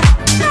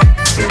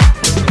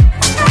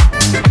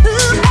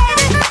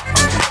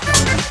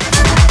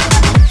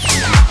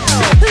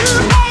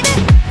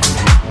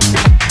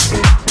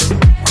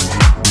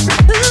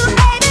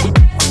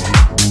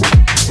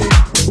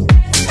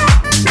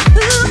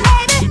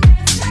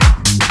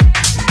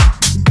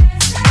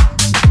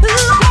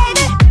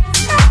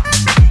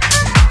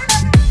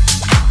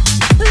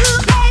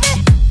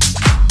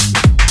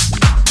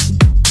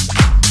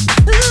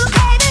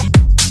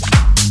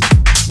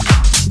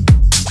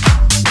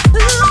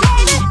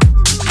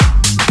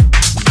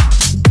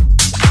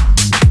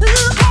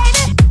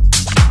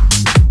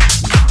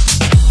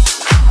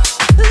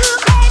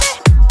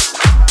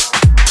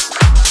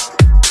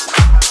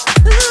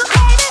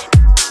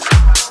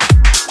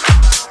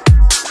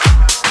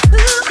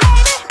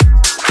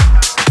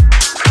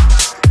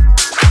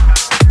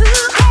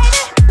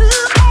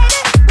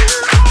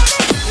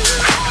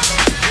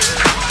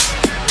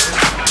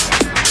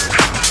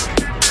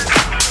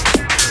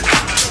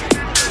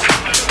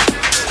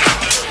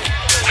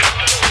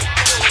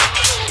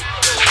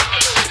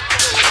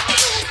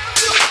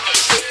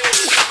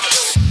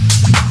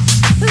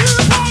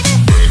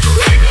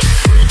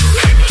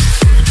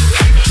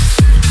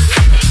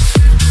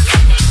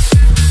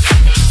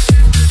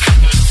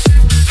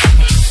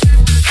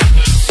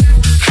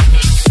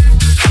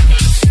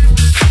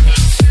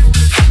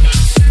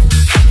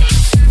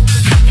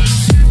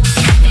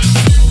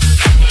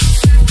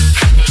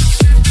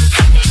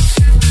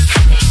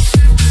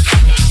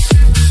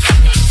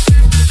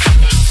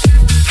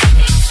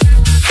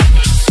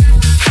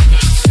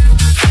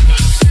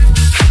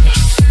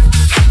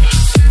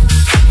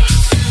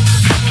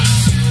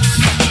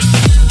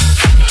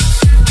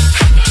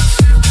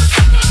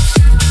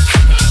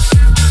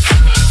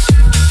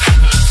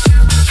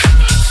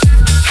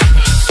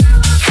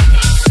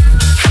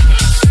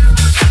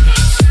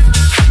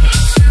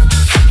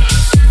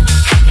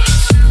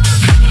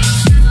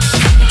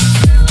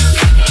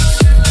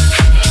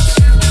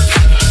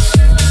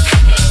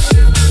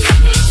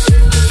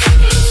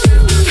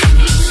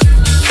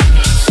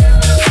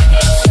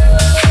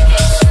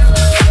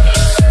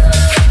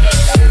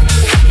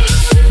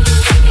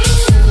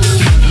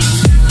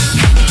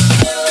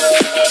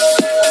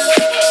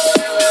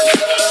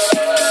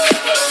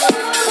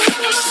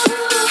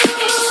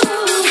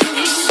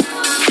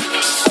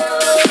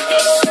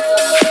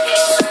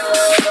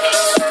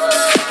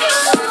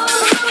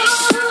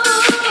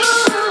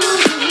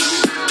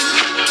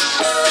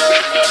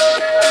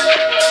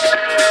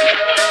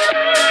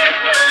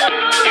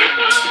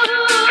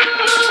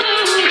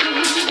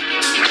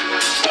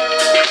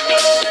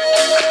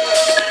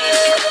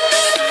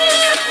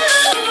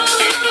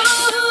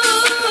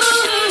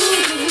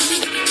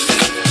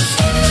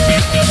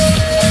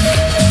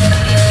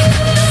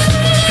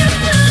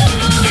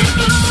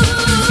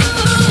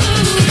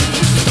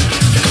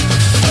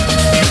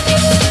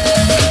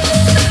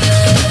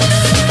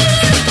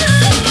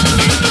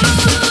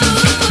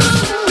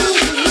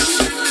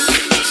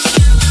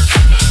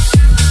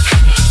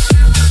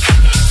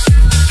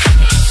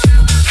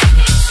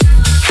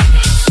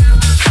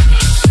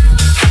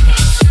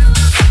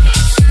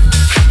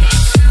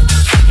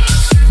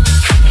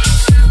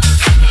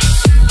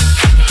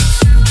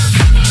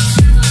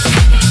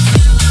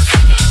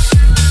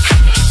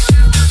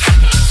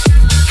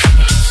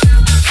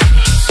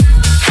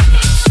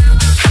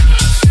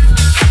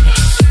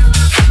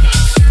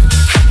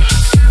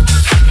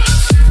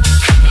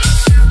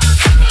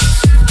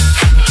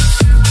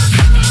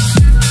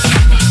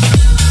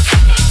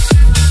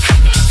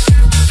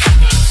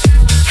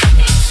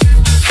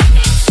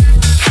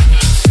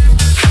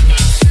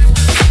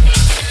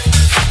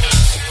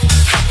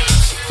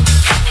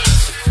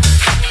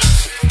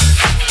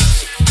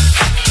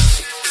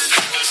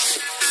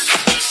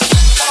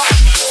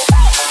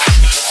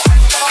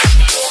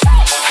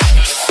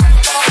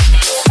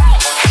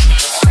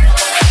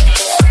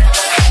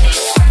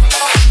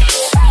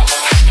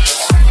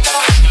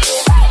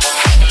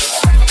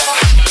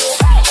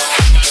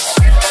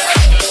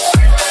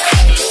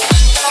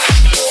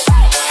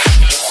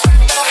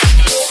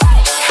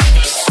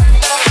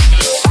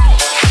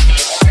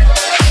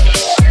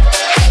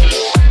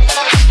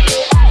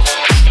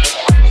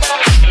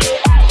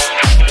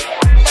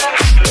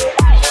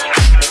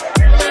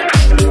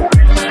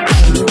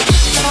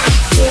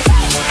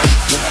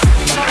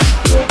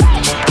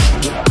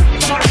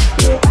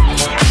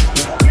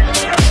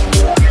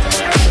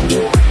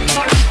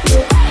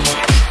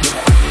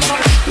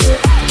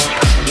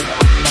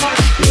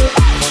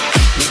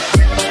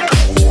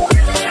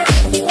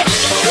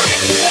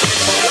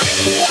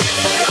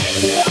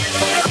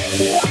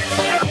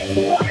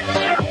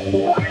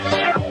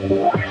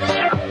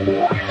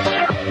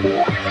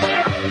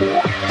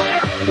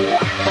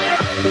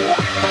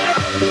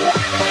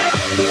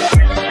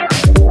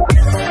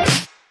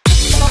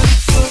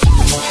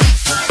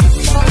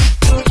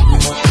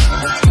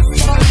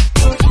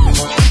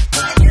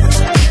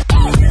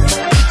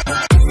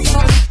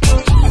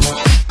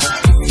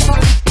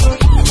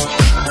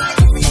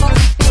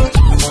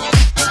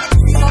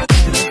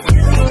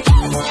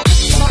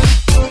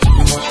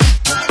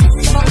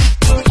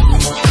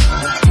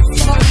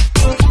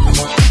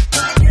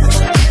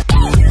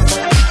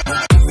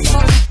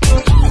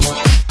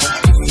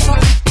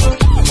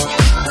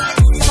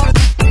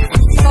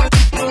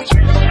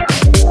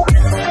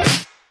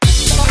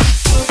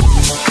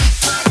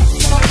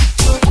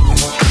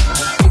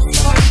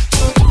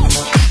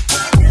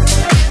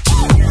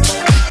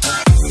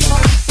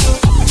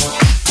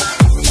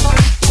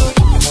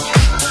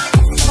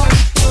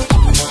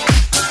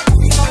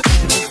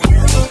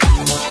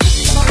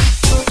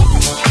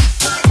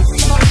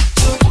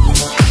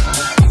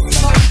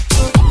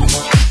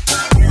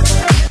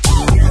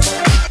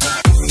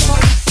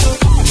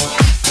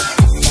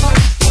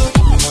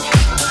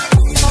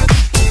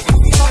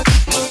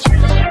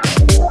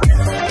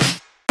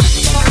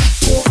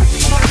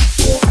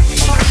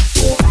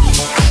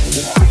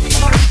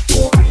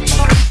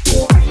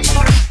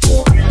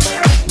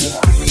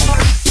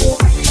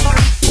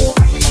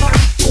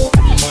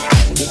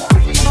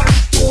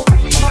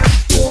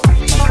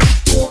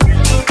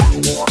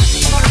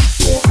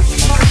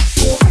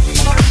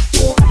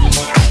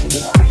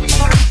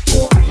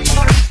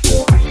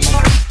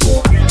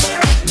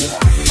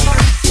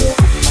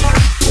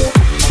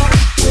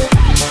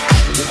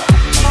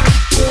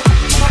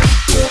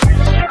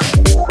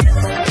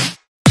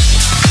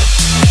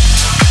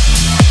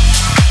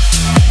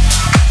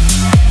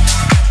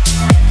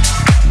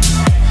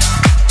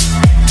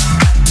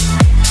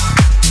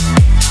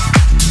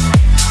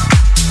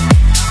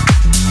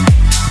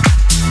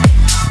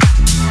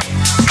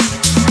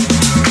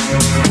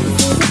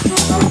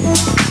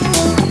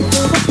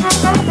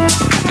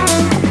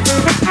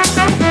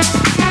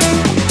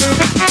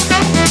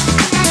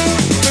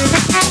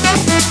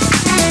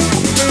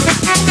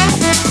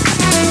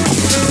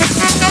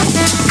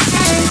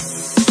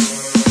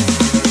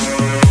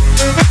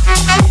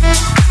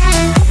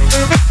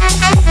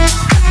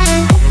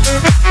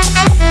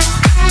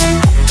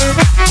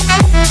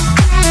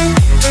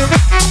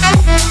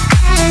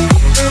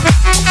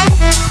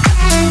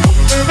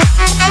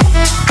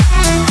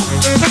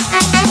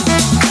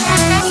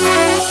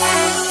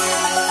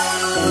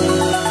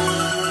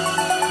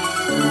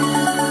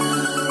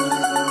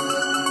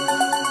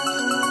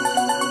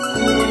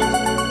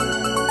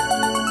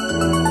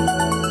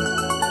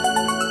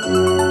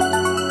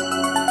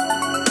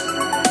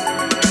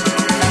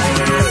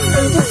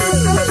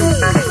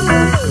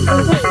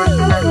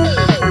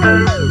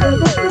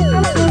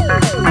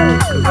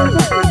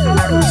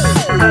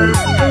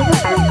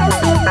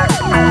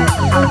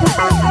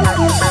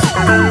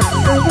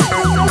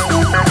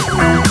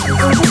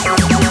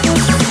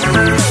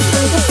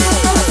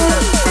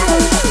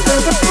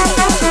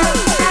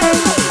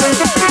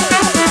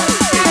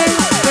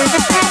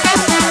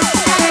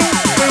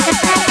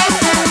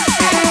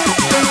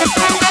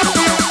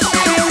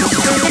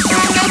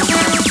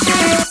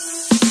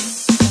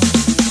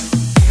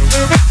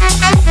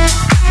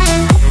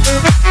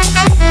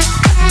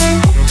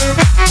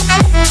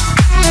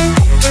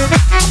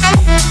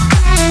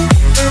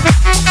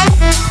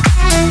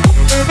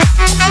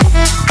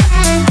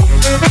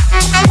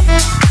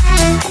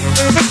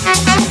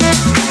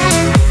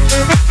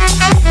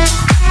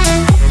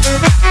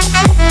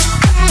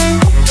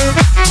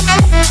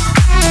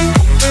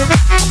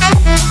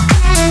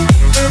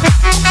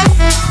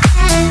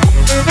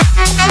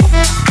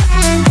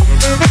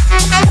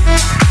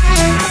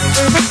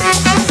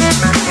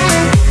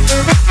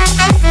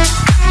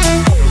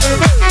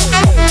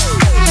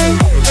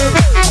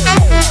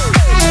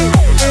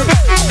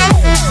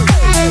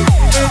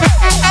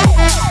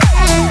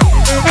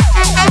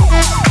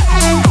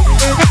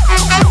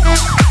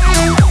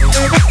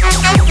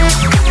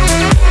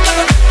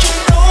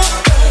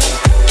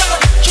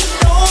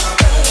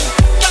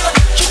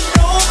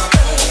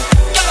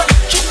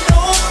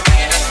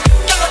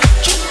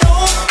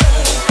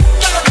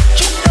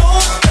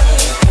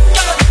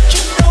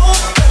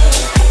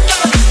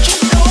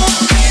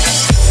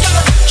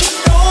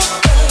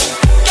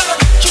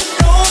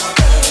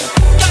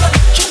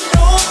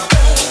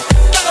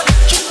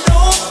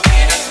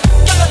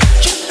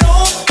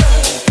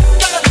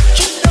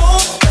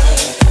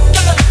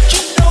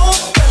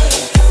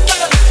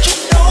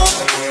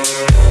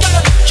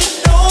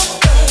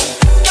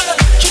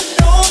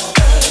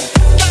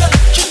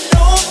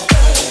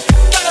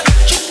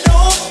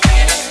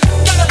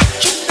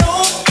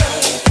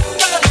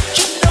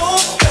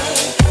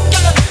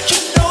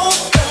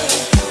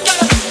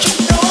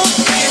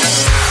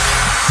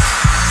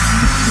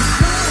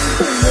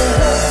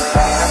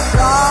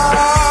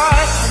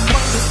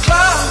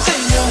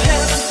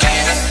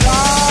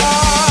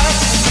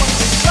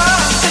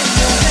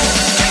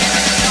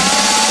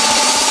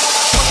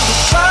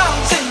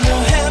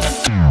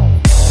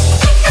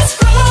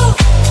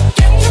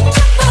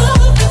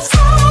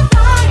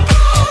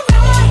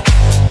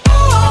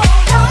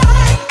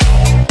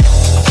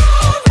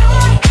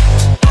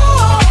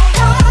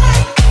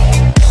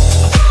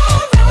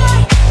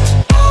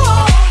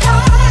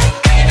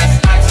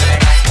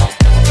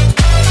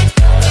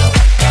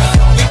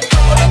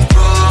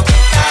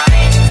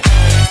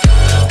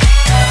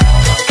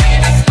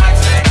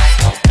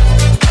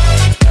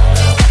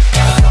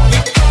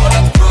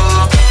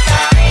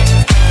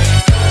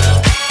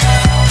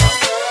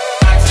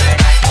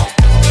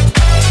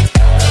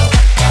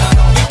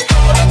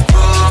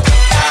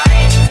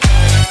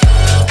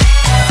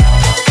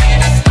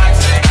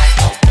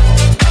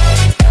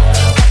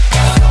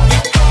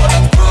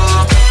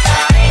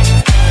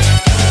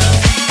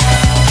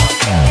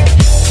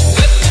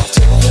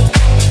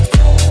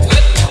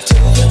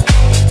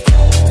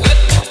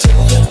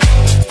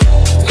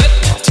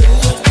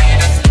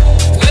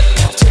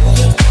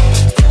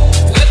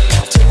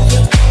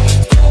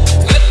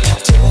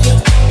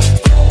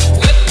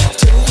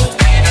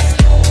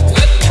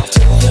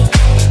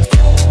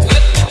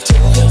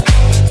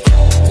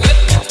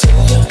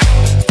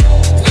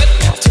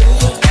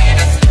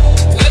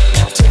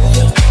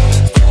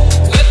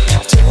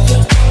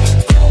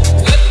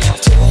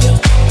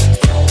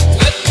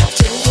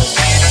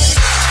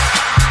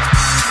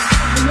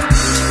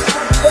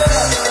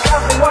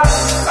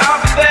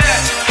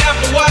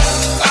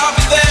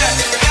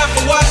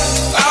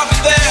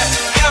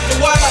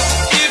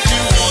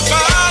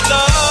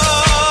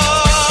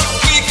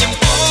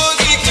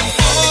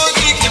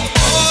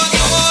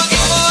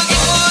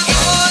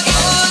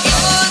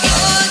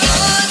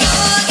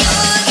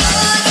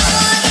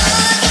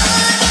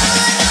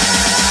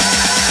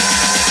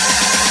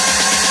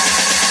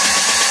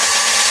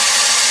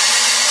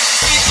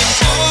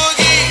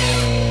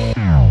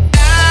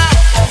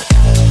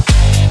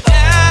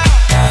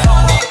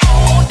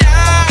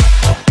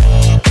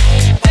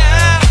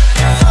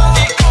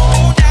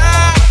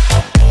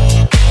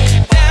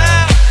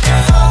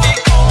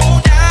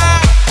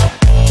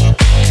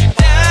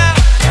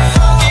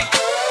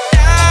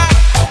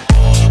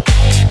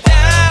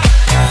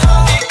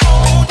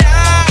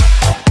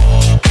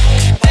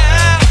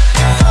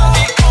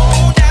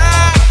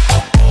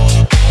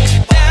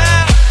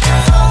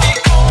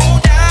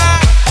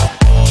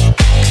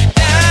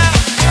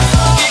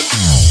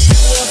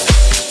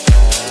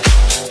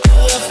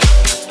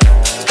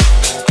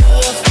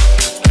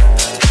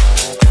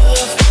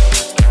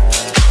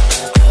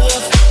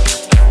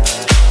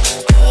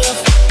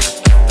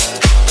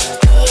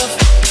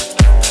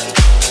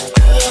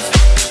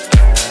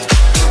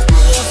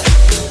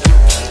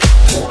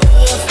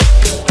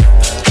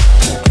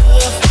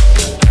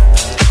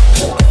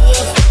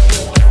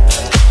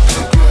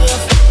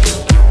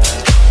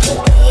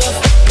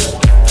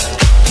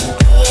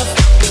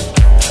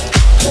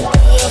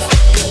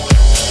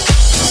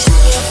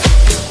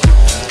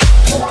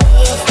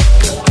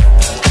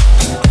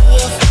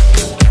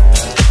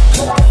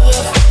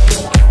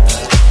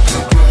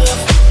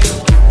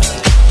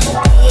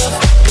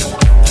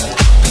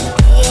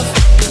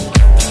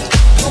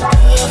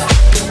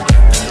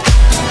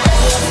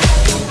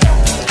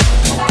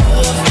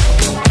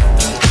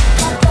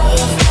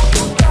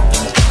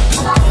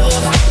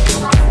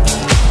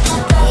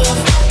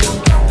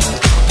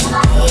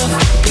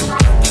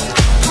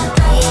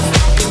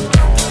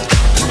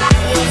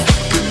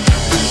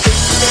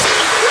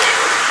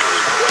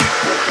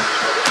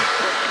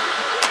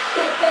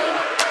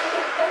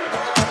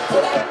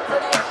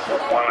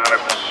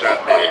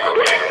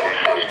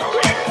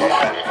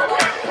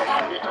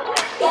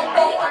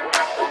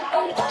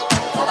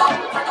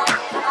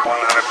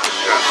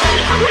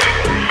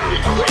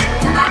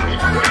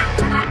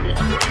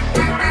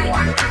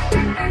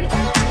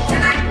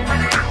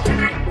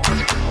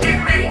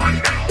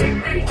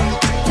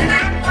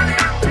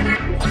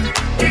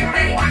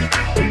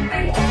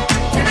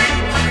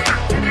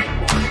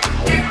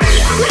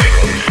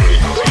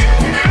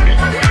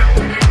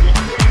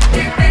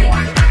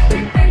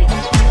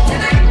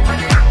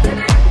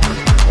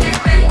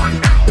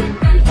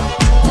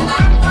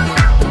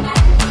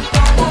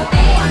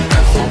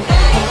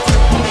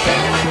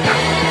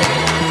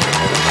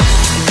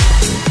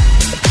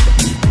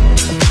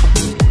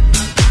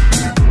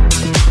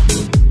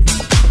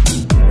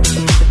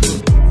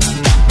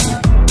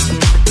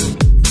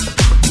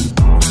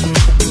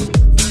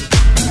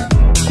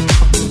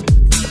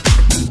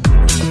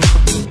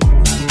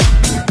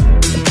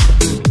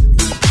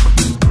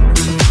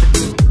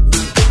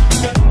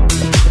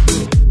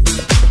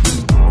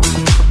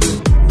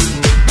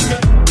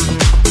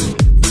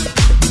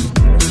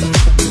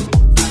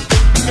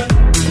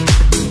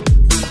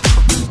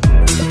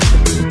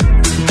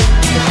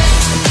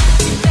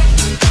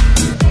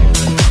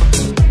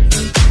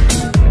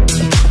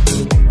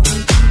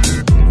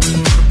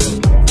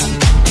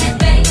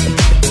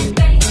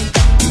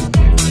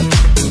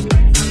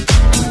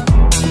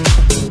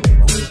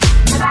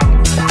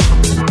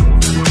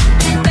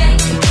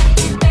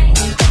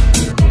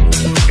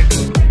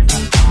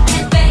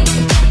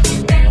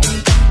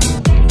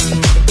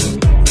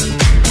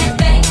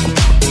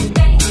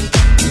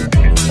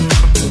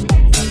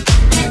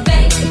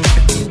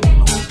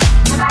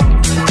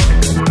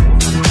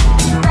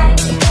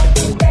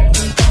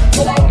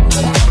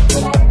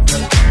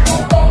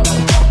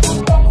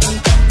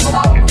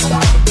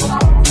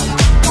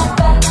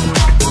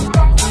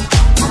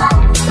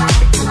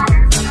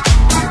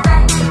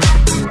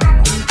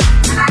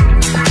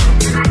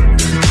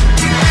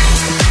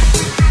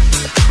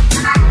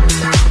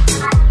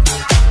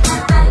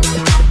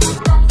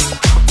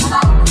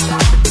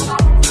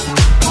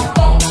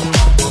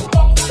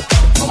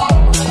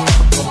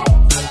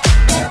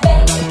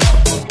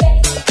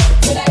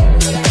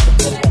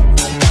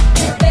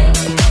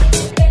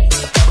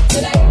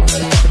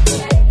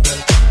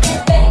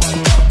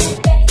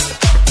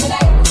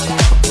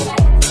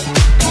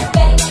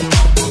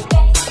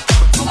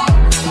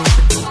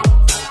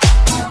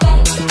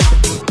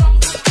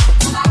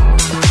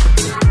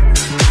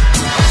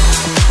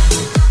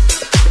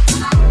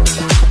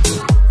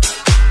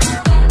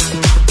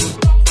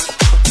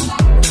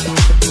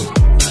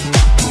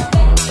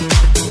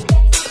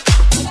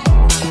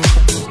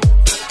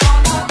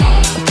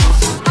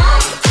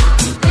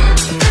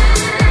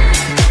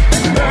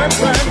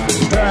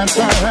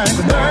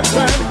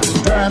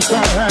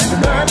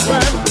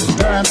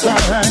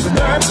 All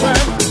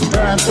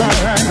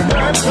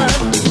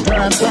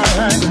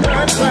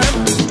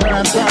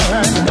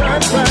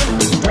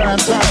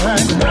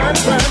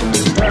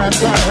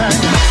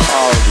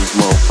these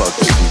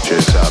motherfuckers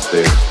DJs out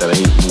there that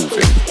ain't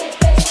moving.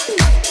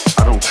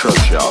 I don't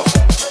trust y'all.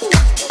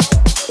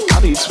 How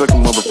do you expect a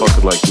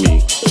motherfucker like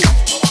me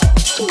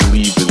to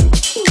believe in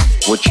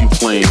what you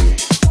playing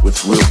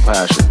with real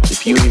passion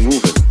if you ain't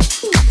moving?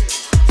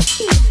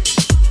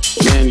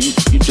 Man,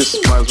 you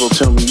just might as well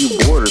tell me you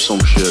bored or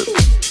some shit.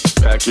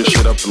 Pack your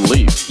shit up and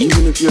leave.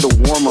 Even if you're the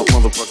warm-up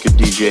motherfucking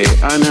DJ,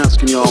 I ain't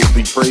asking y'all to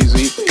be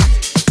crazy.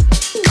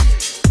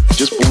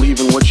 Just believe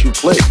in what you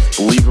play.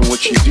 Believe in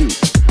what you do.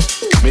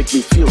 Make me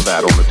feel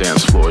that on the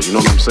dance floor, you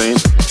know what I'm saying?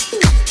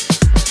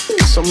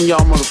 Some of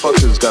y'all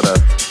motherfuckers got a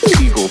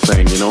ego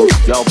thing, you know?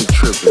 Y'all be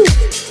tripping.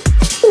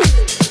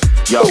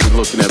 Y'all be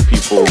looking at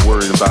people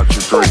worried about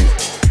your drink.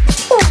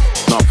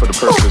 Not for the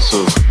purpose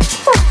of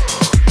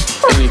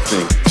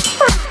anything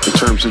in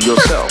terms of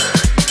yourself.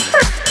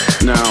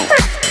 Now,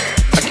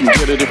 I can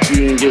get it if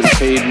you ain't getting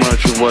paid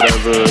much or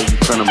whatever,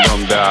 you're kind of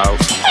bummed out,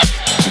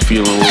 you're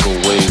feeling a little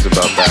ways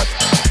about that.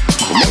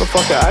 But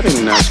motherfucker, I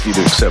didn't ask you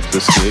to accept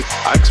this dick.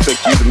 I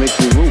expect you to make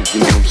me move, you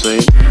know what I'm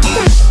saying?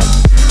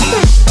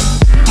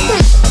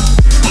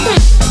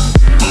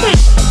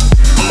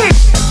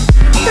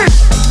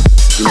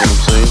 You know what I'm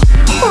saying?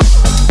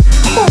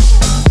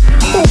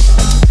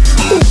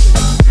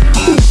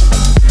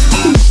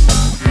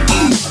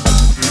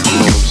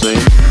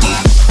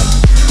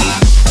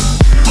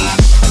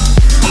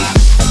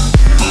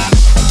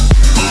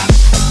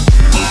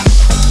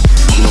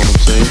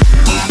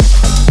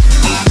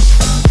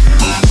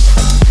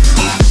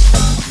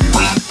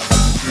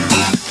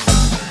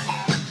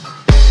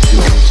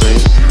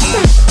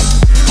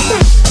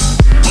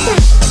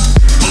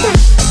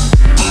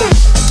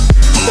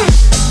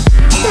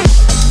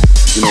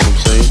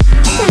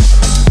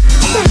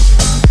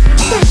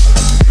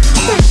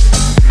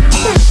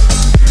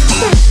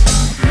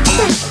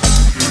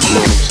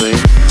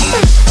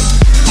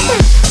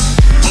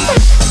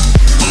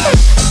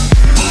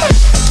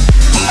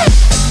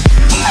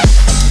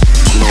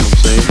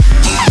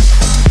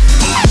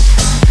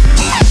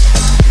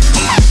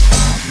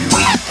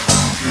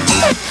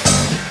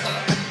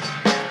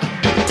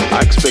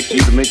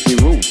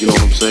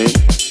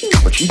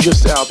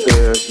 Just out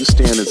there, you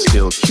standing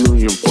still,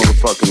 queuing your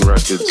motherfucking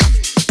records,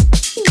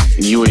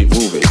 and you ain't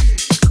moving.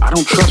 I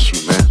don't trust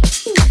you, man.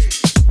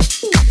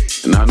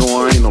 And I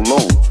know I ain't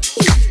alone.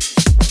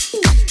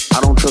 I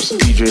don't trust a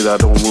DJ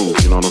that don't move,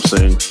 you know what I'm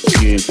saying?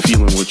 If you ain't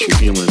feeling what you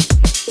feeling,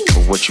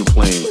 or what you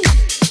playing,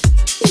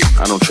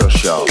 I don't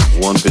trust y'all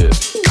one bit.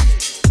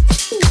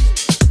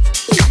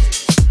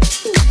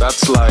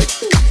 That's like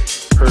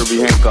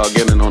Herbie Hancock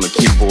getting on a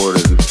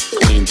keyboard and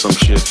playing some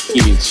shit he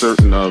ain't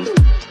certain of.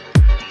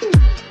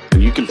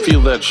 And you can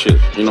feel that shit,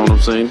 you know what I'm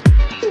saying?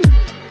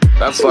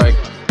 That's like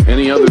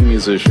any other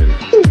musician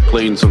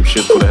playing some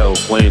shit for the hell of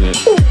playing it.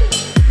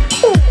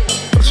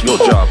 That's your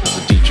job as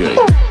a DJ.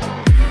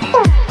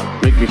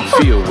 Make me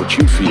feel what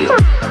you feel.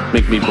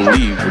 Make me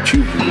believe what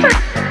you believe.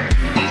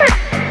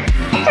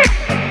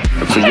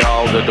 And for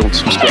y'all that don't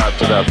subscribe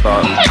to that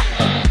thought,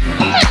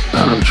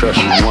 I don't trust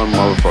you one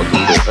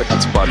motherfucking bit. I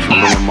can spot you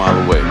from a mile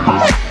away.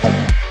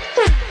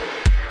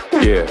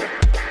 Yeah.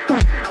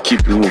 Keep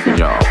it moving,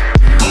 y'all.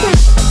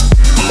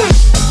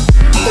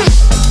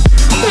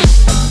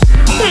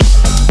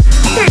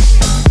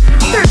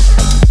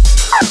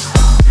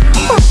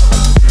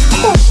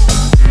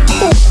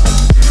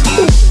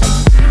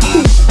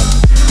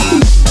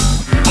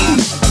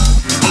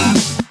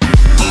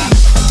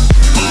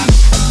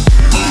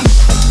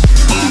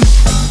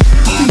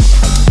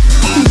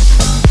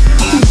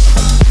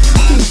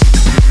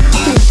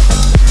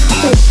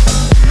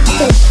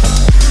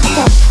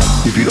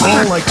 If you'd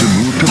all like to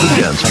move to the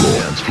dance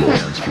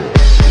floor,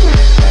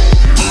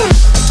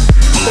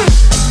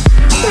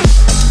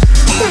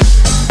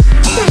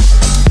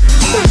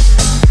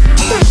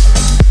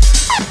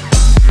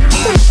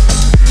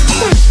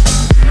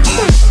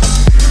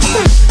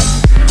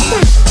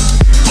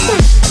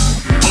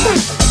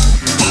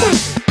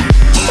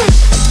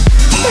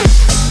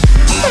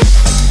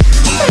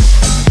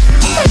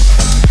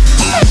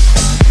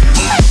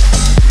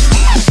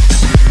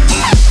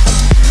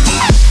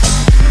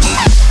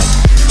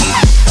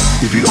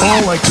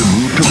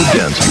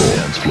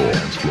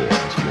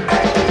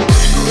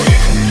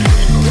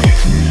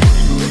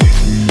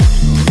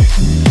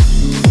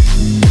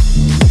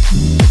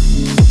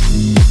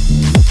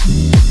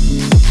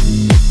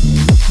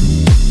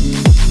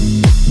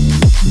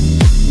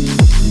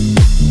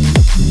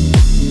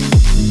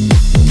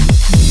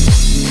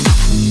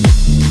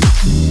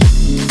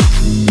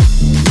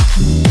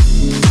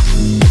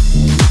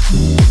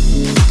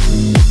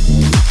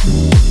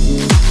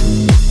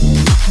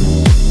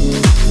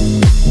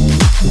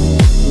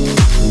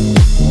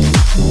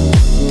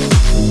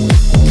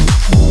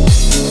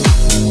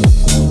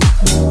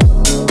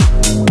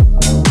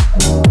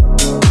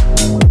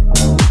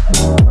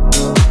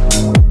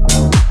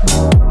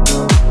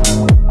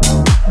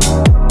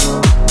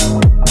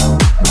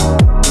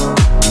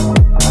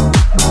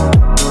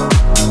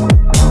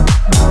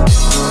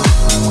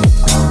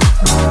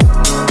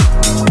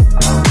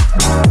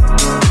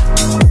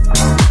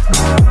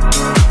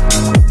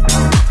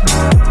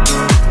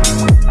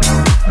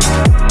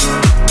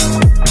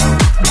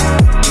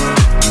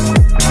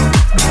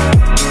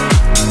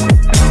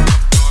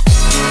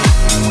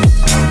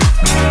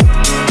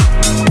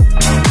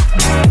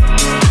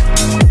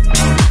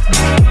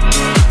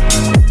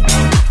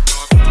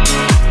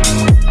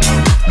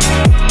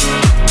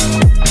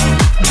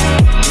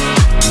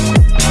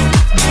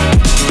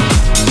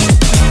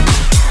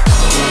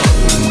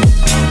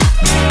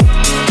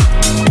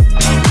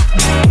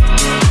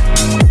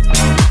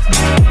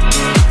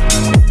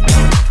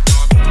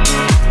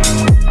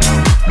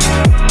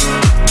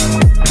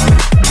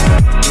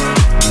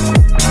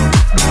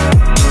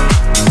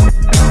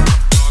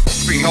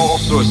 all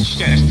sorts of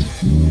shit.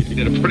 You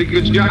did a pretty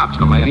good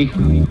job, lady.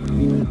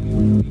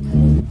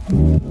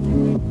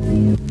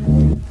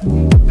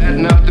 Bad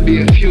enough to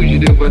be a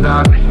fugitive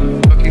without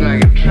looking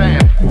like a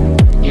tramp.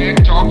 You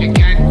can't talk, you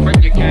can't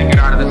quit, you can't get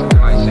out of this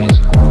until I say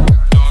so.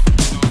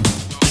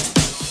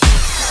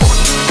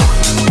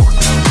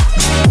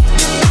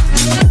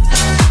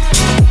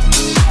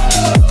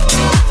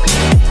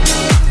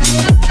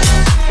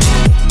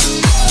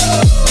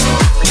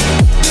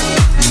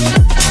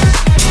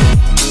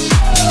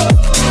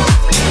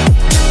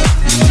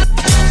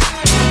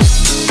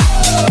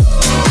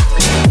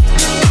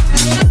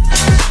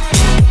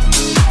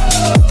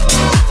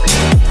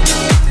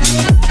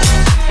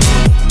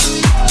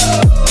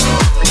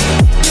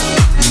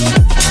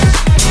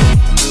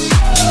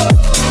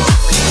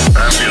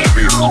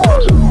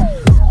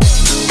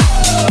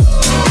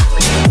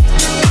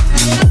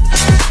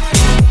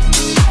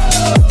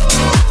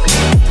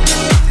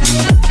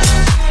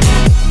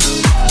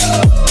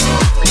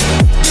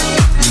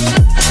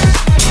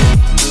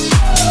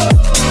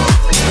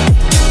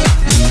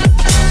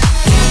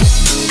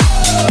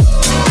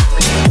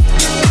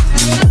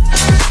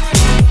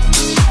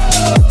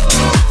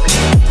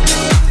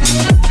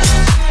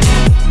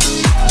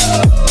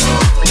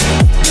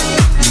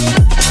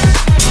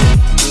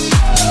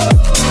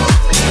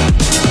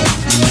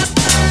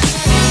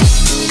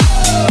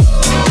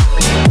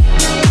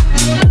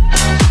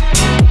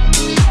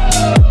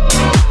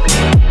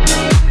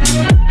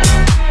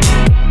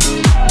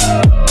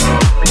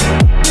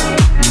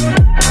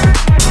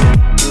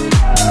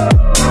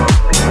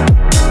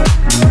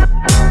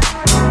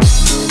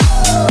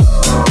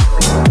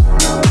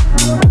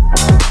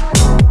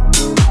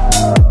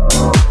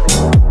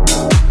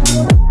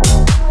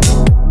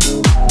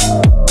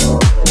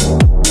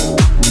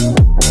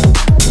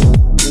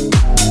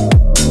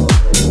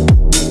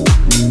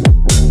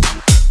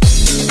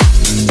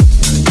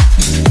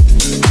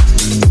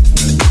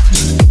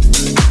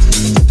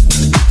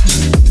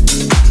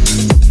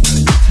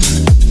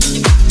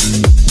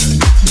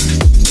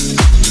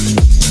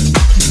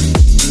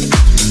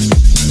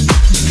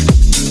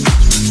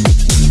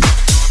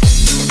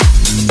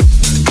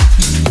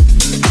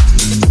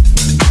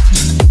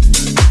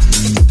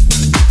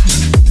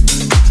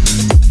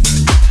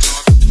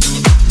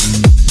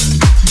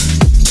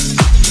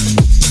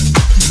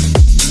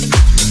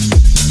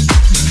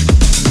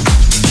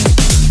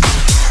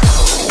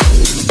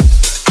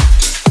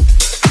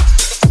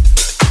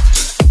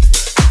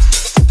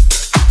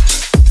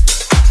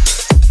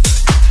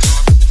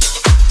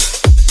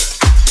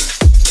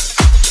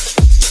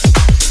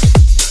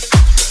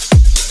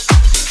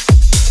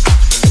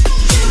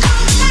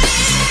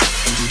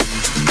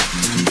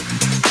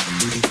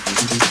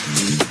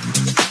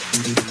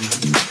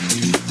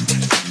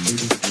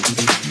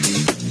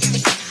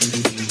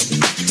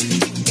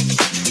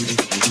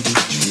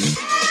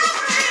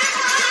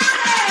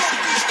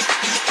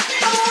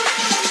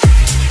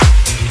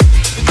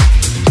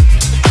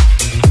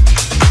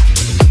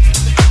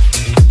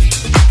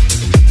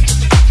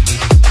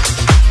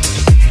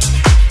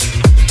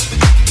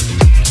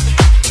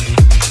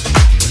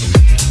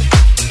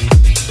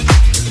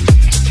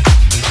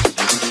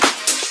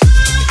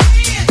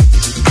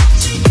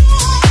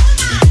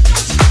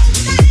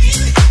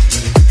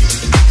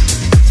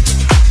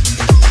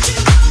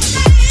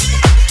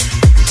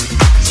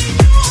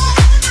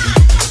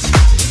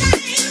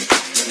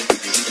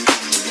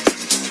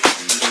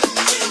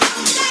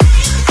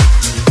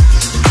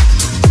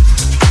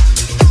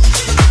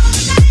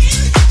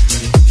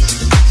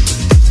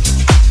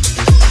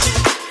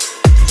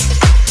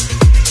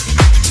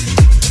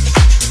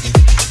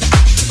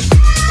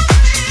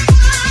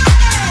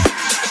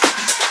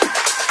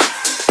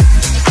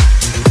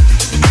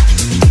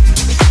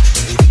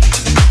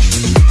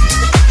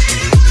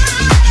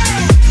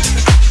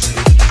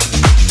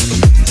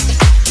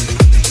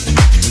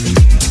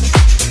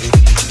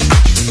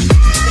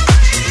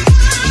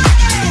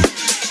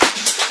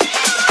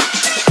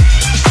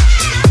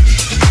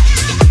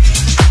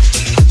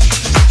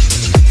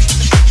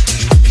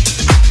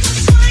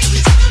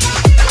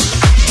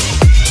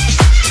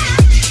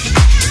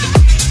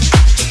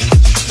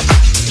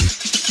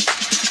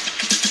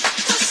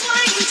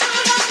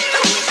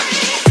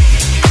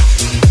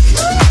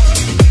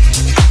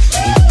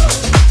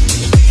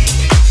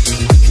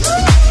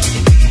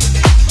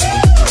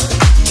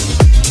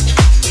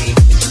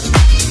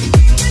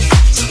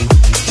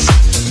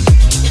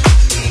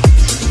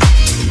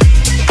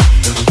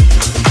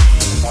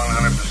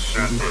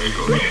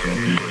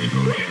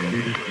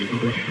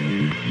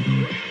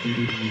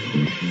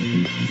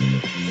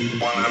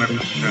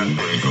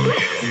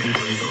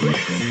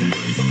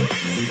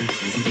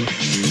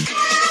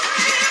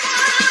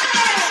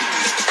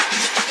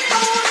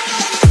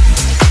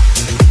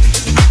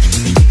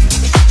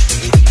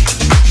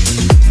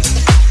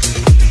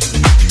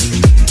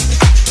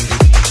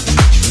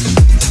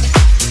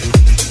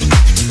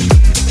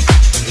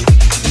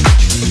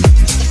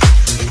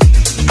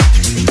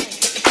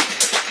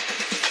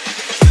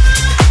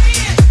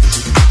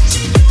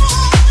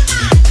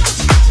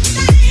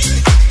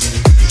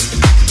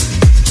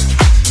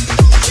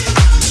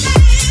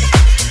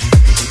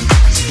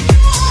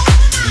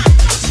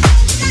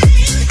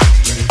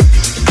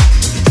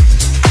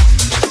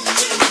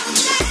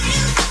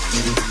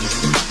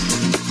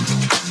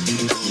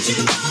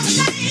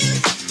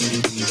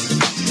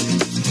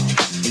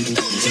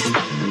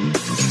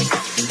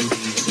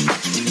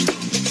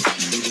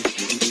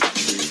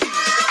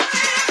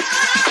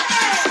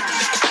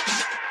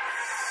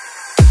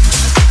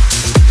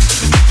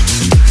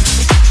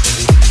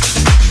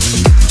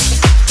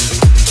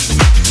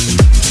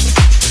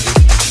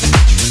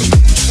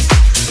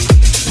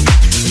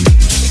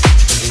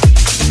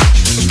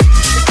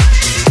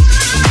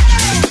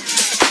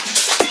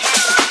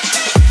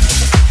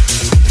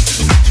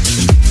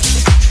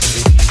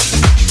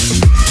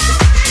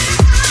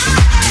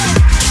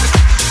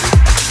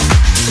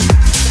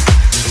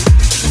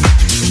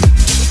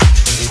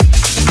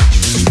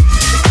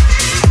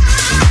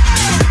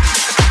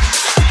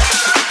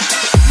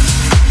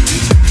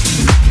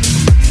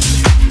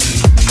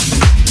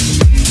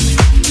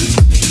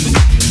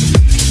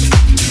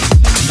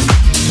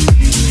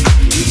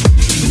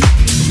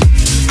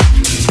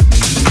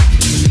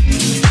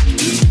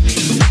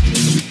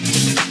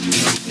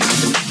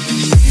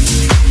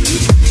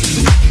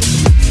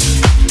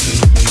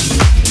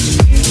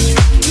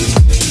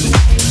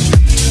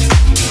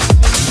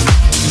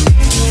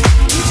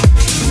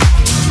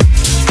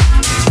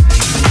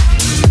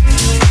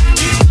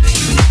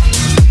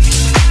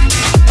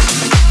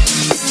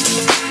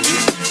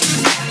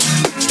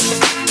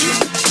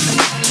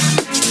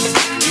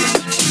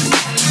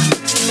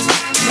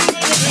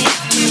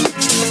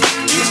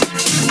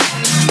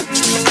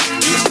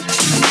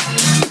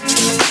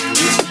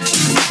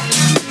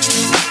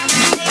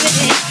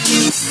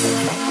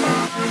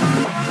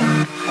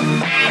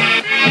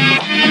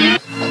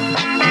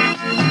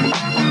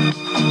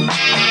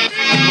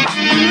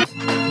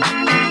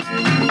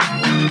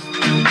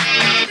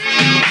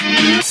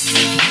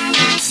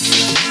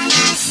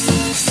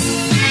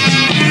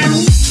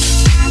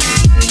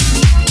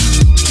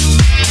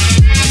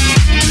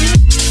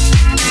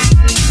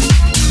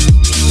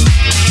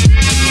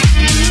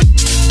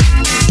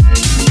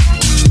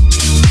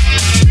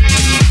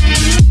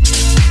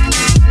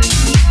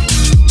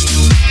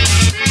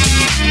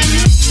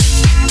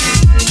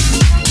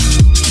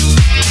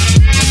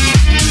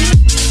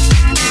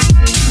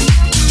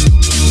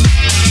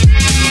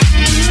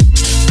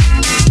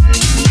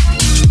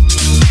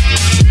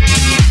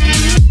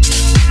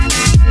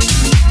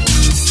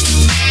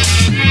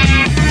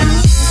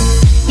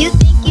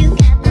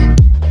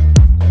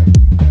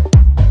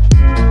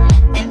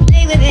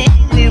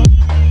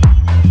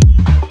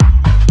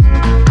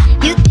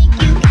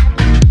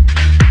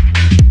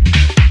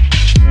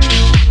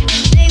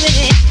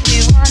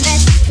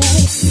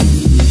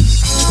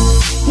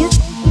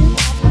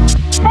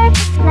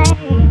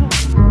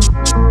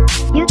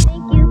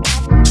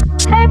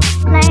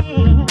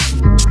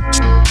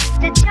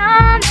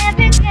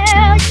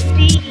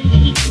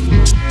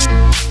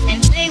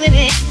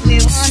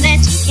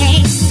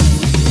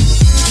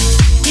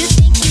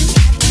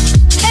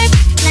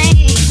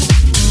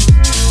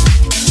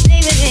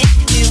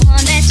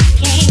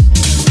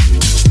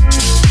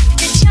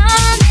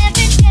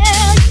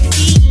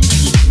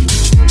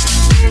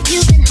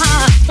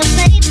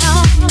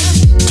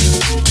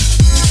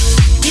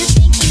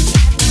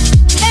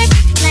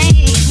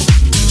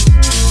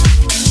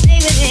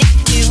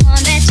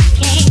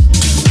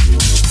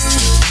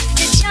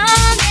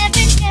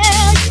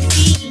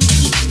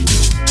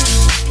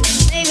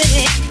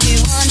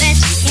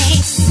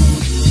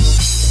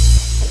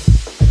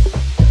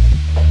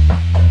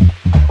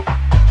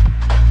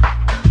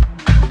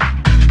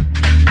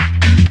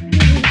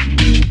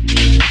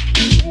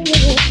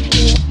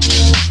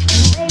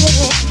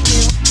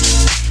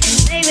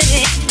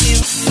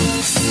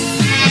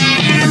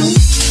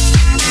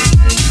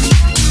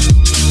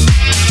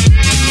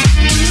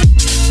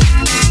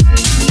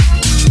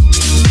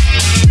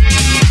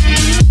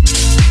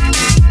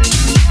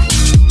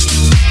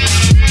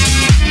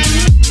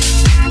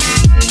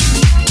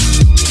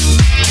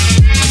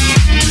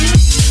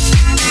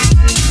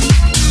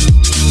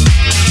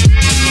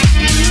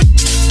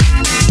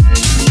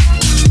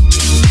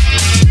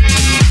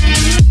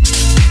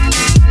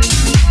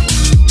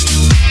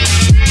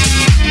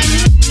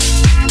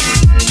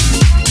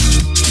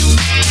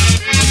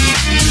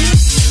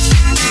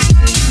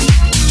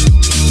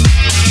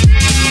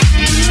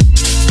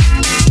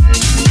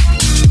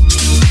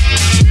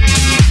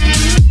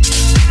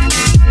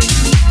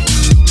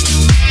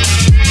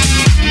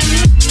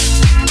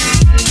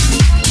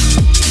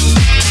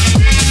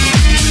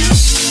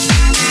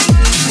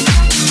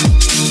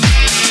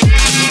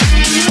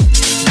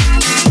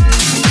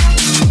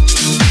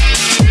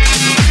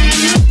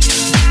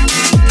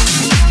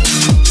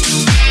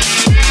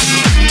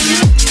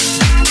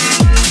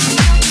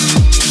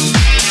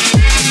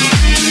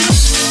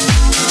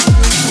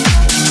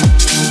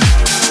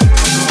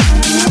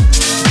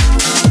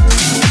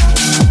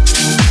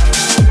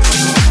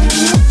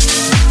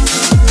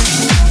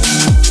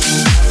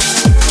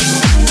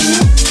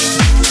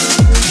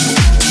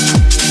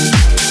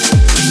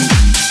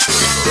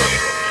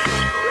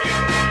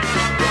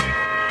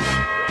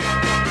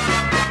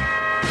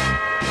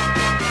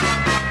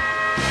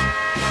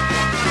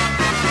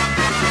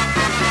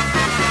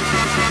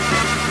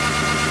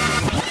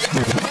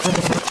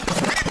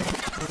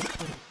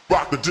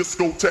 the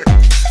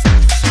discotheque.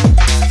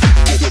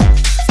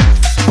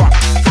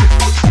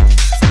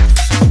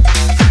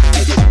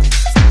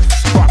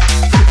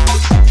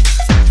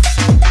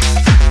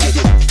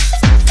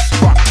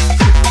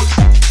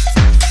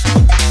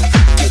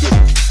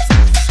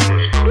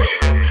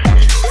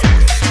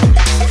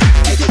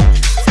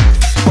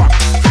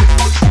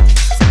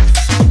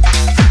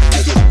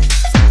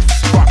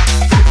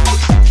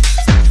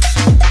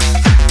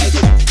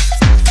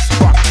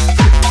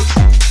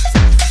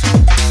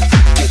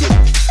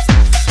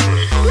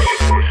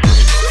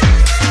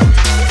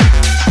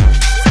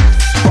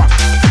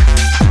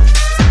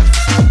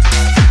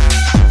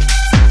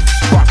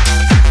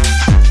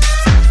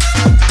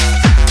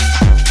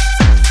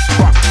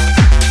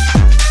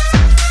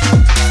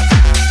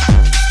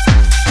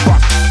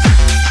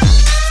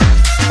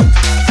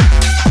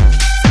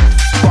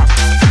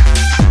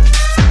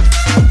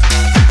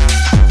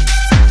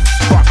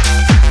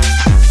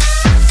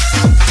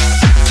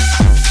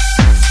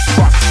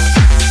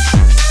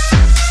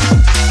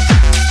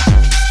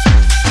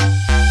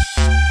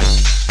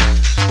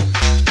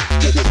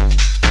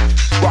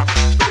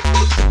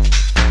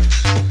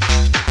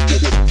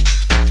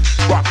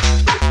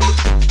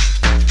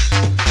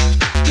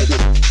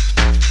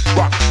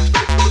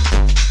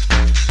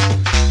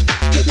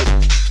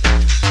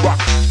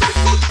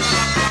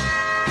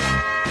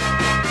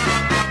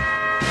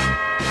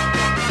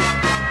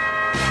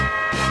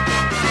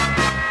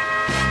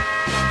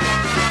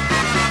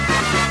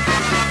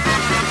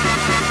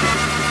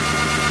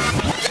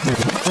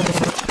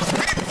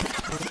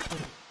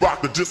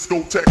 Rock the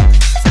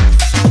discotheque.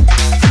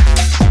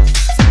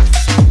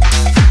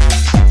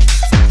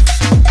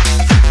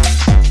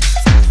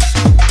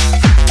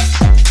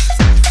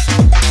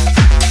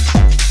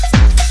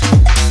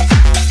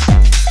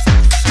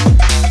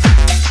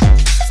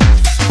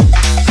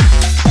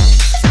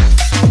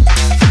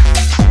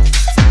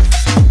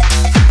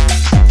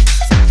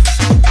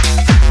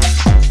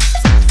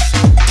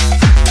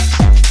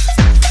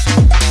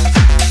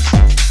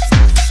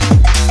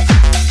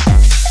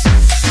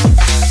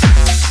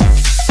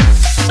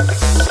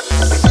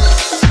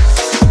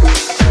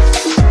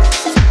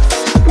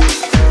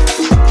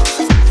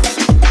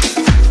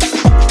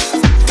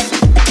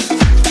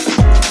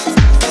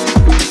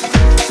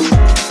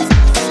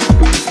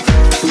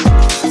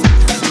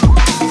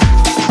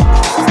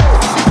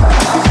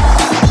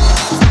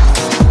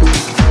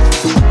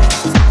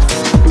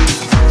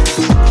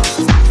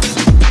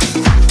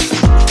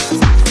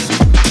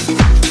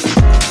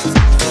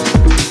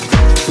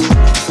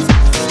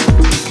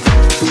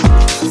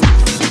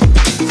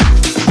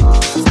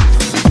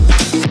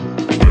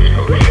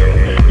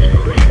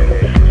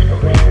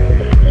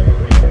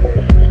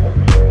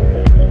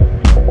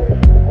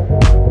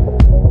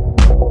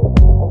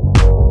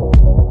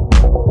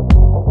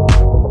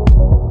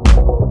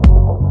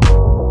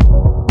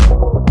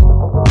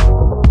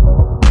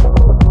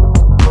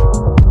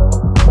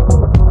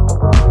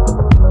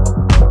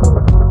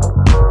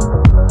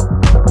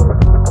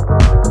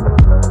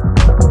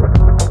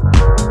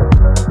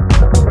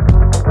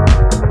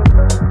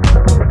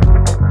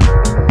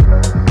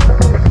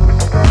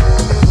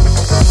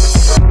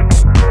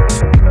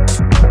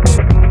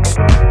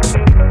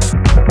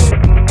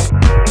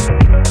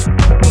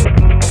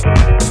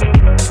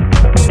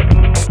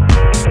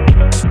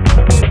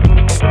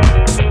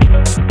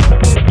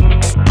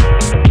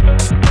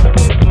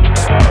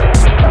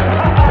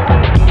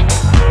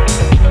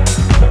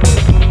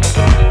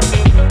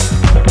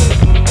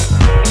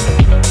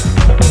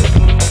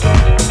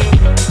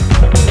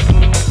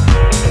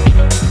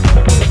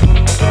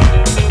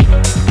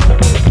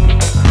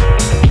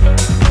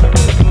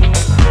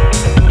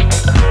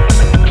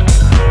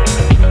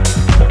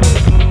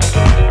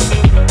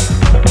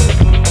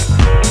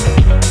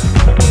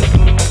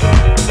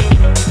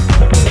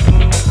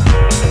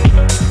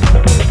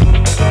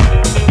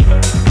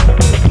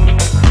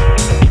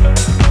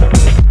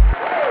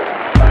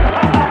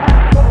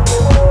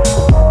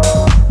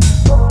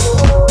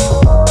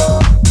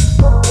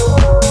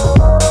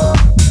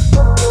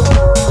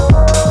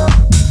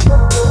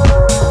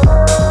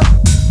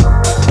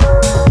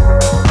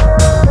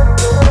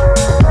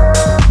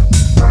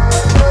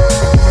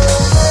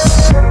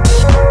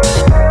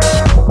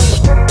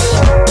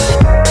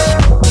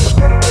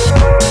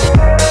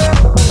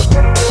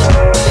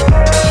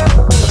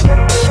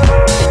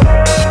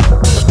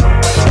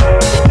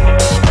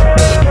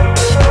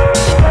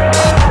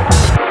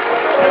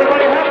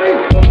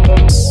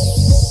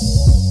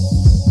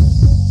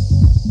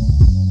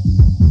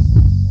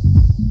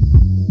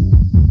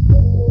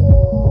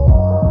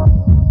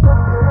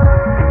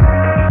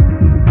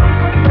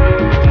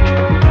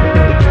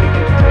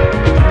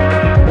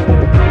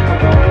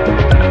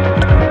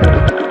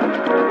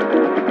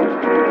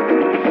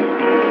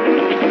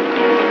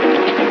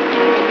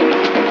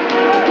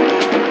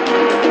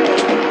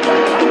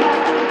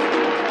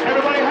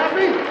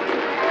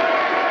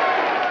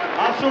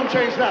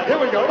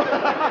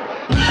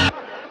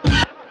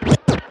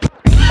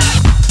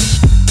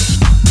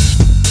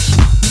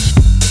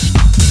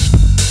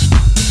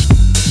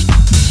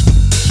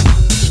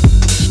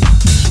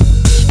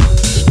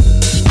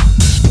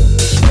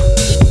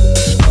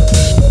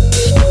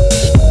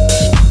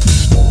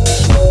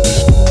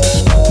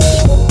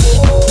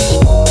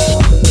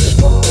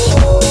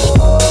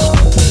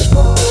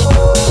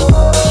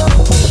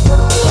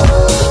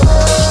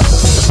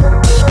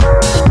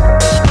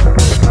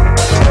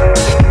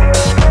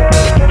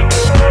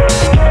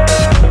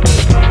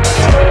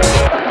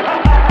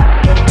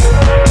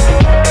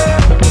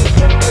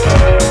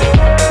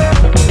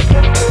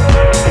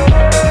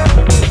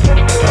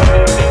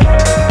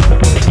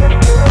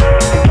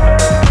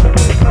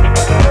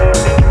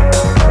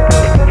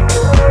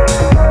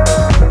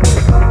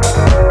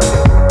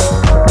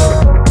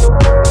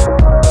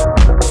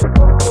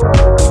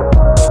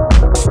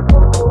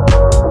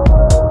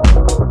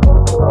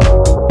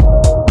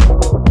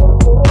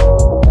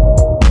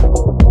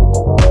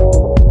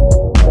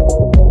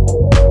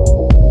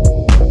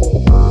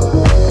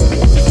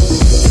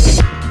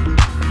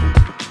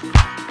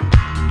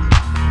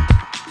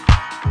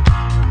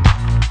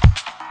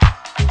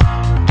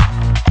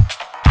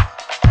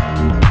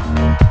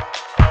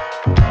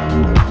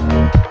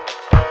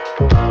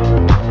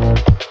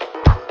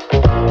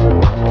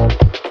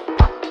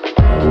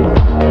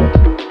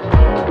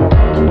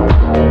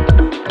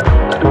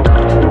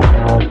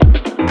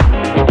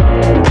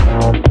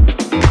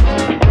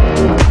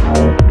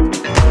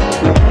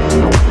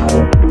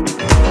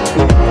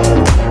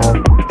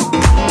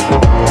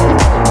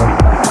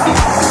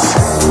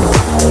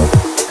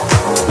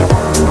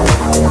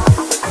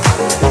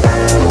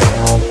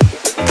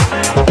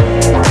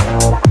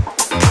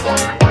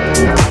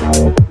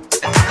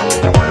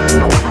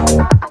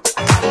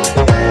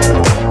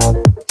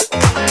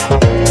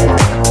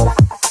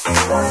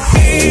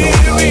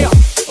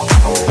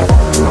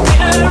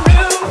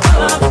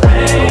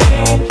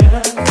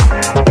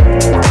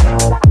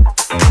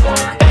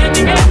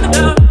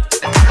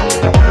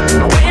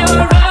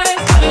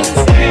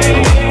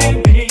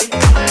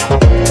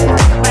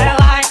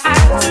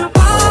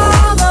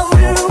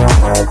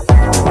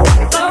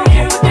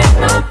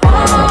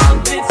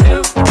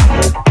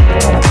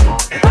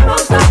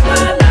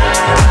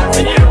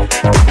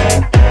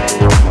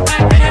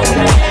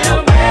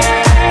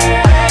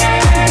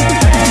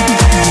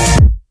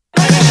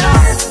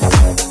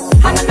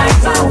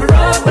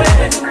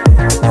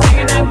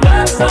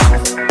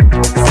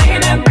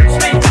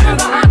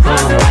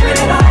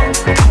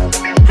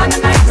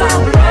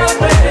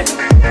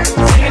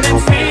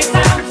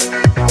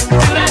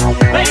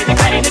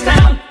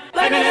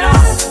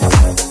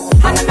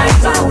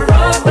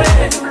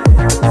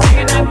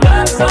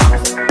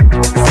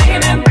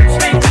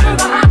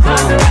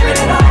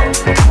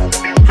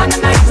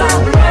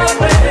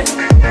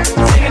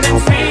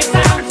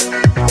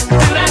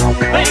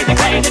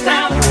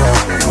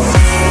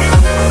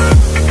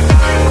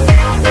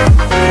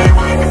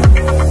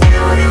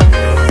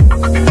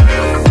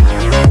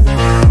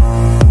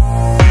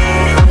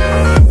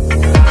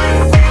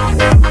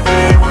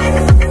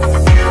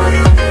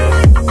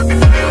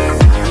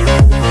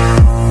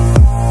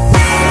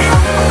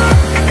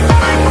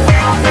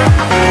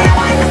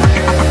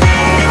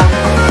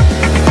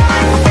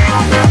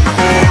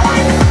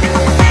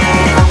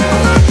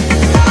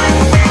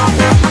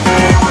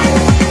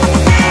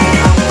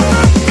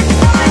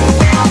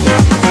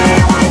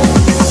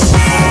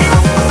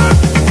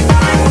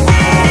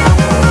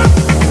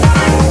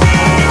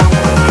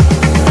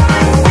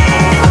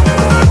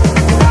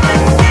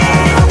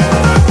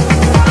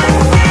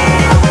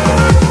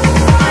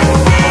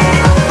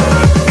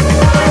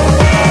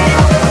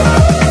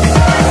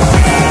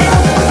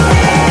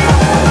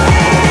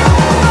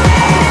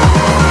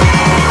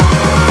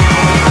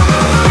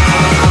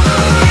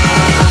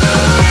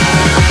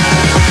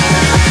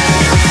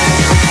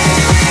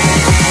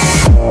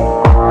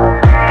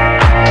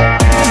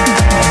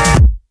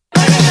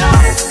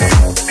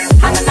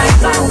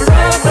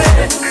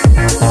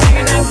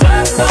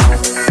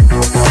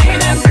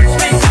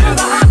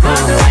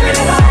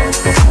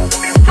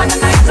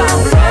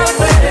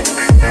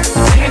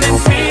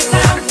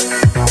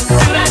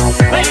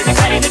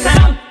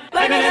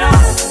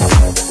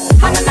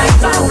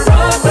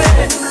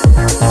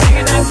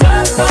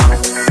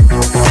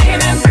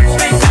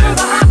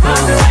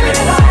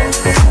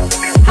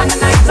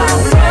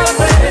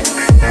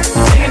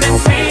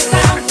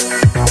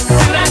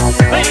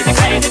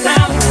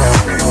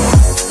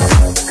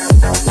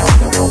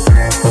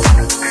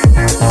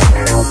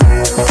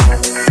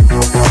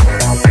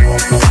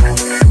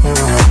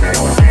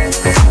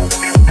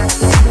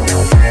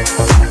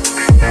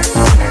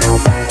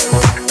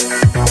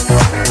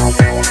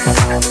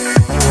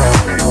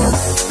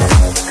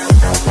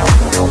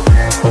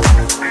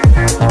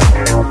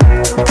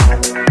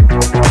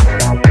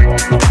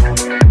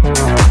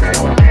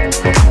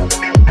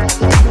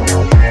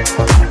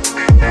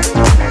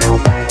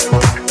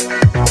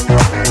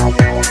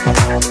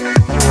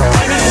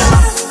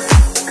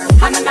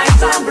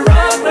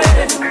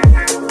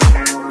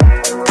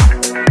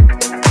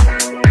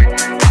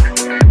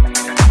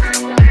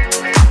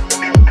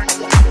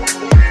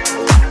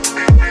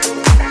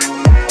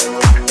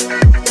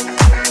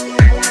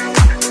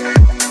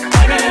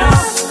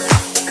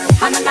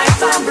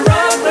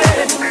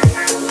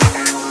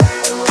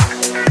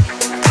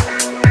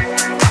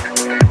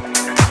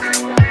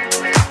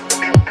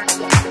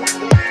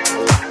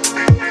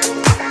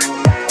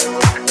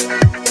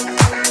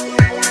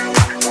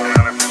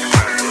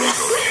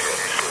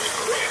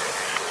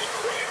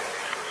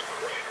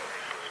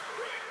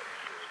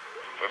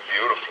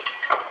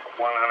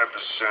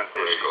 100%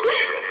 disco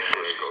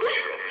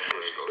shit.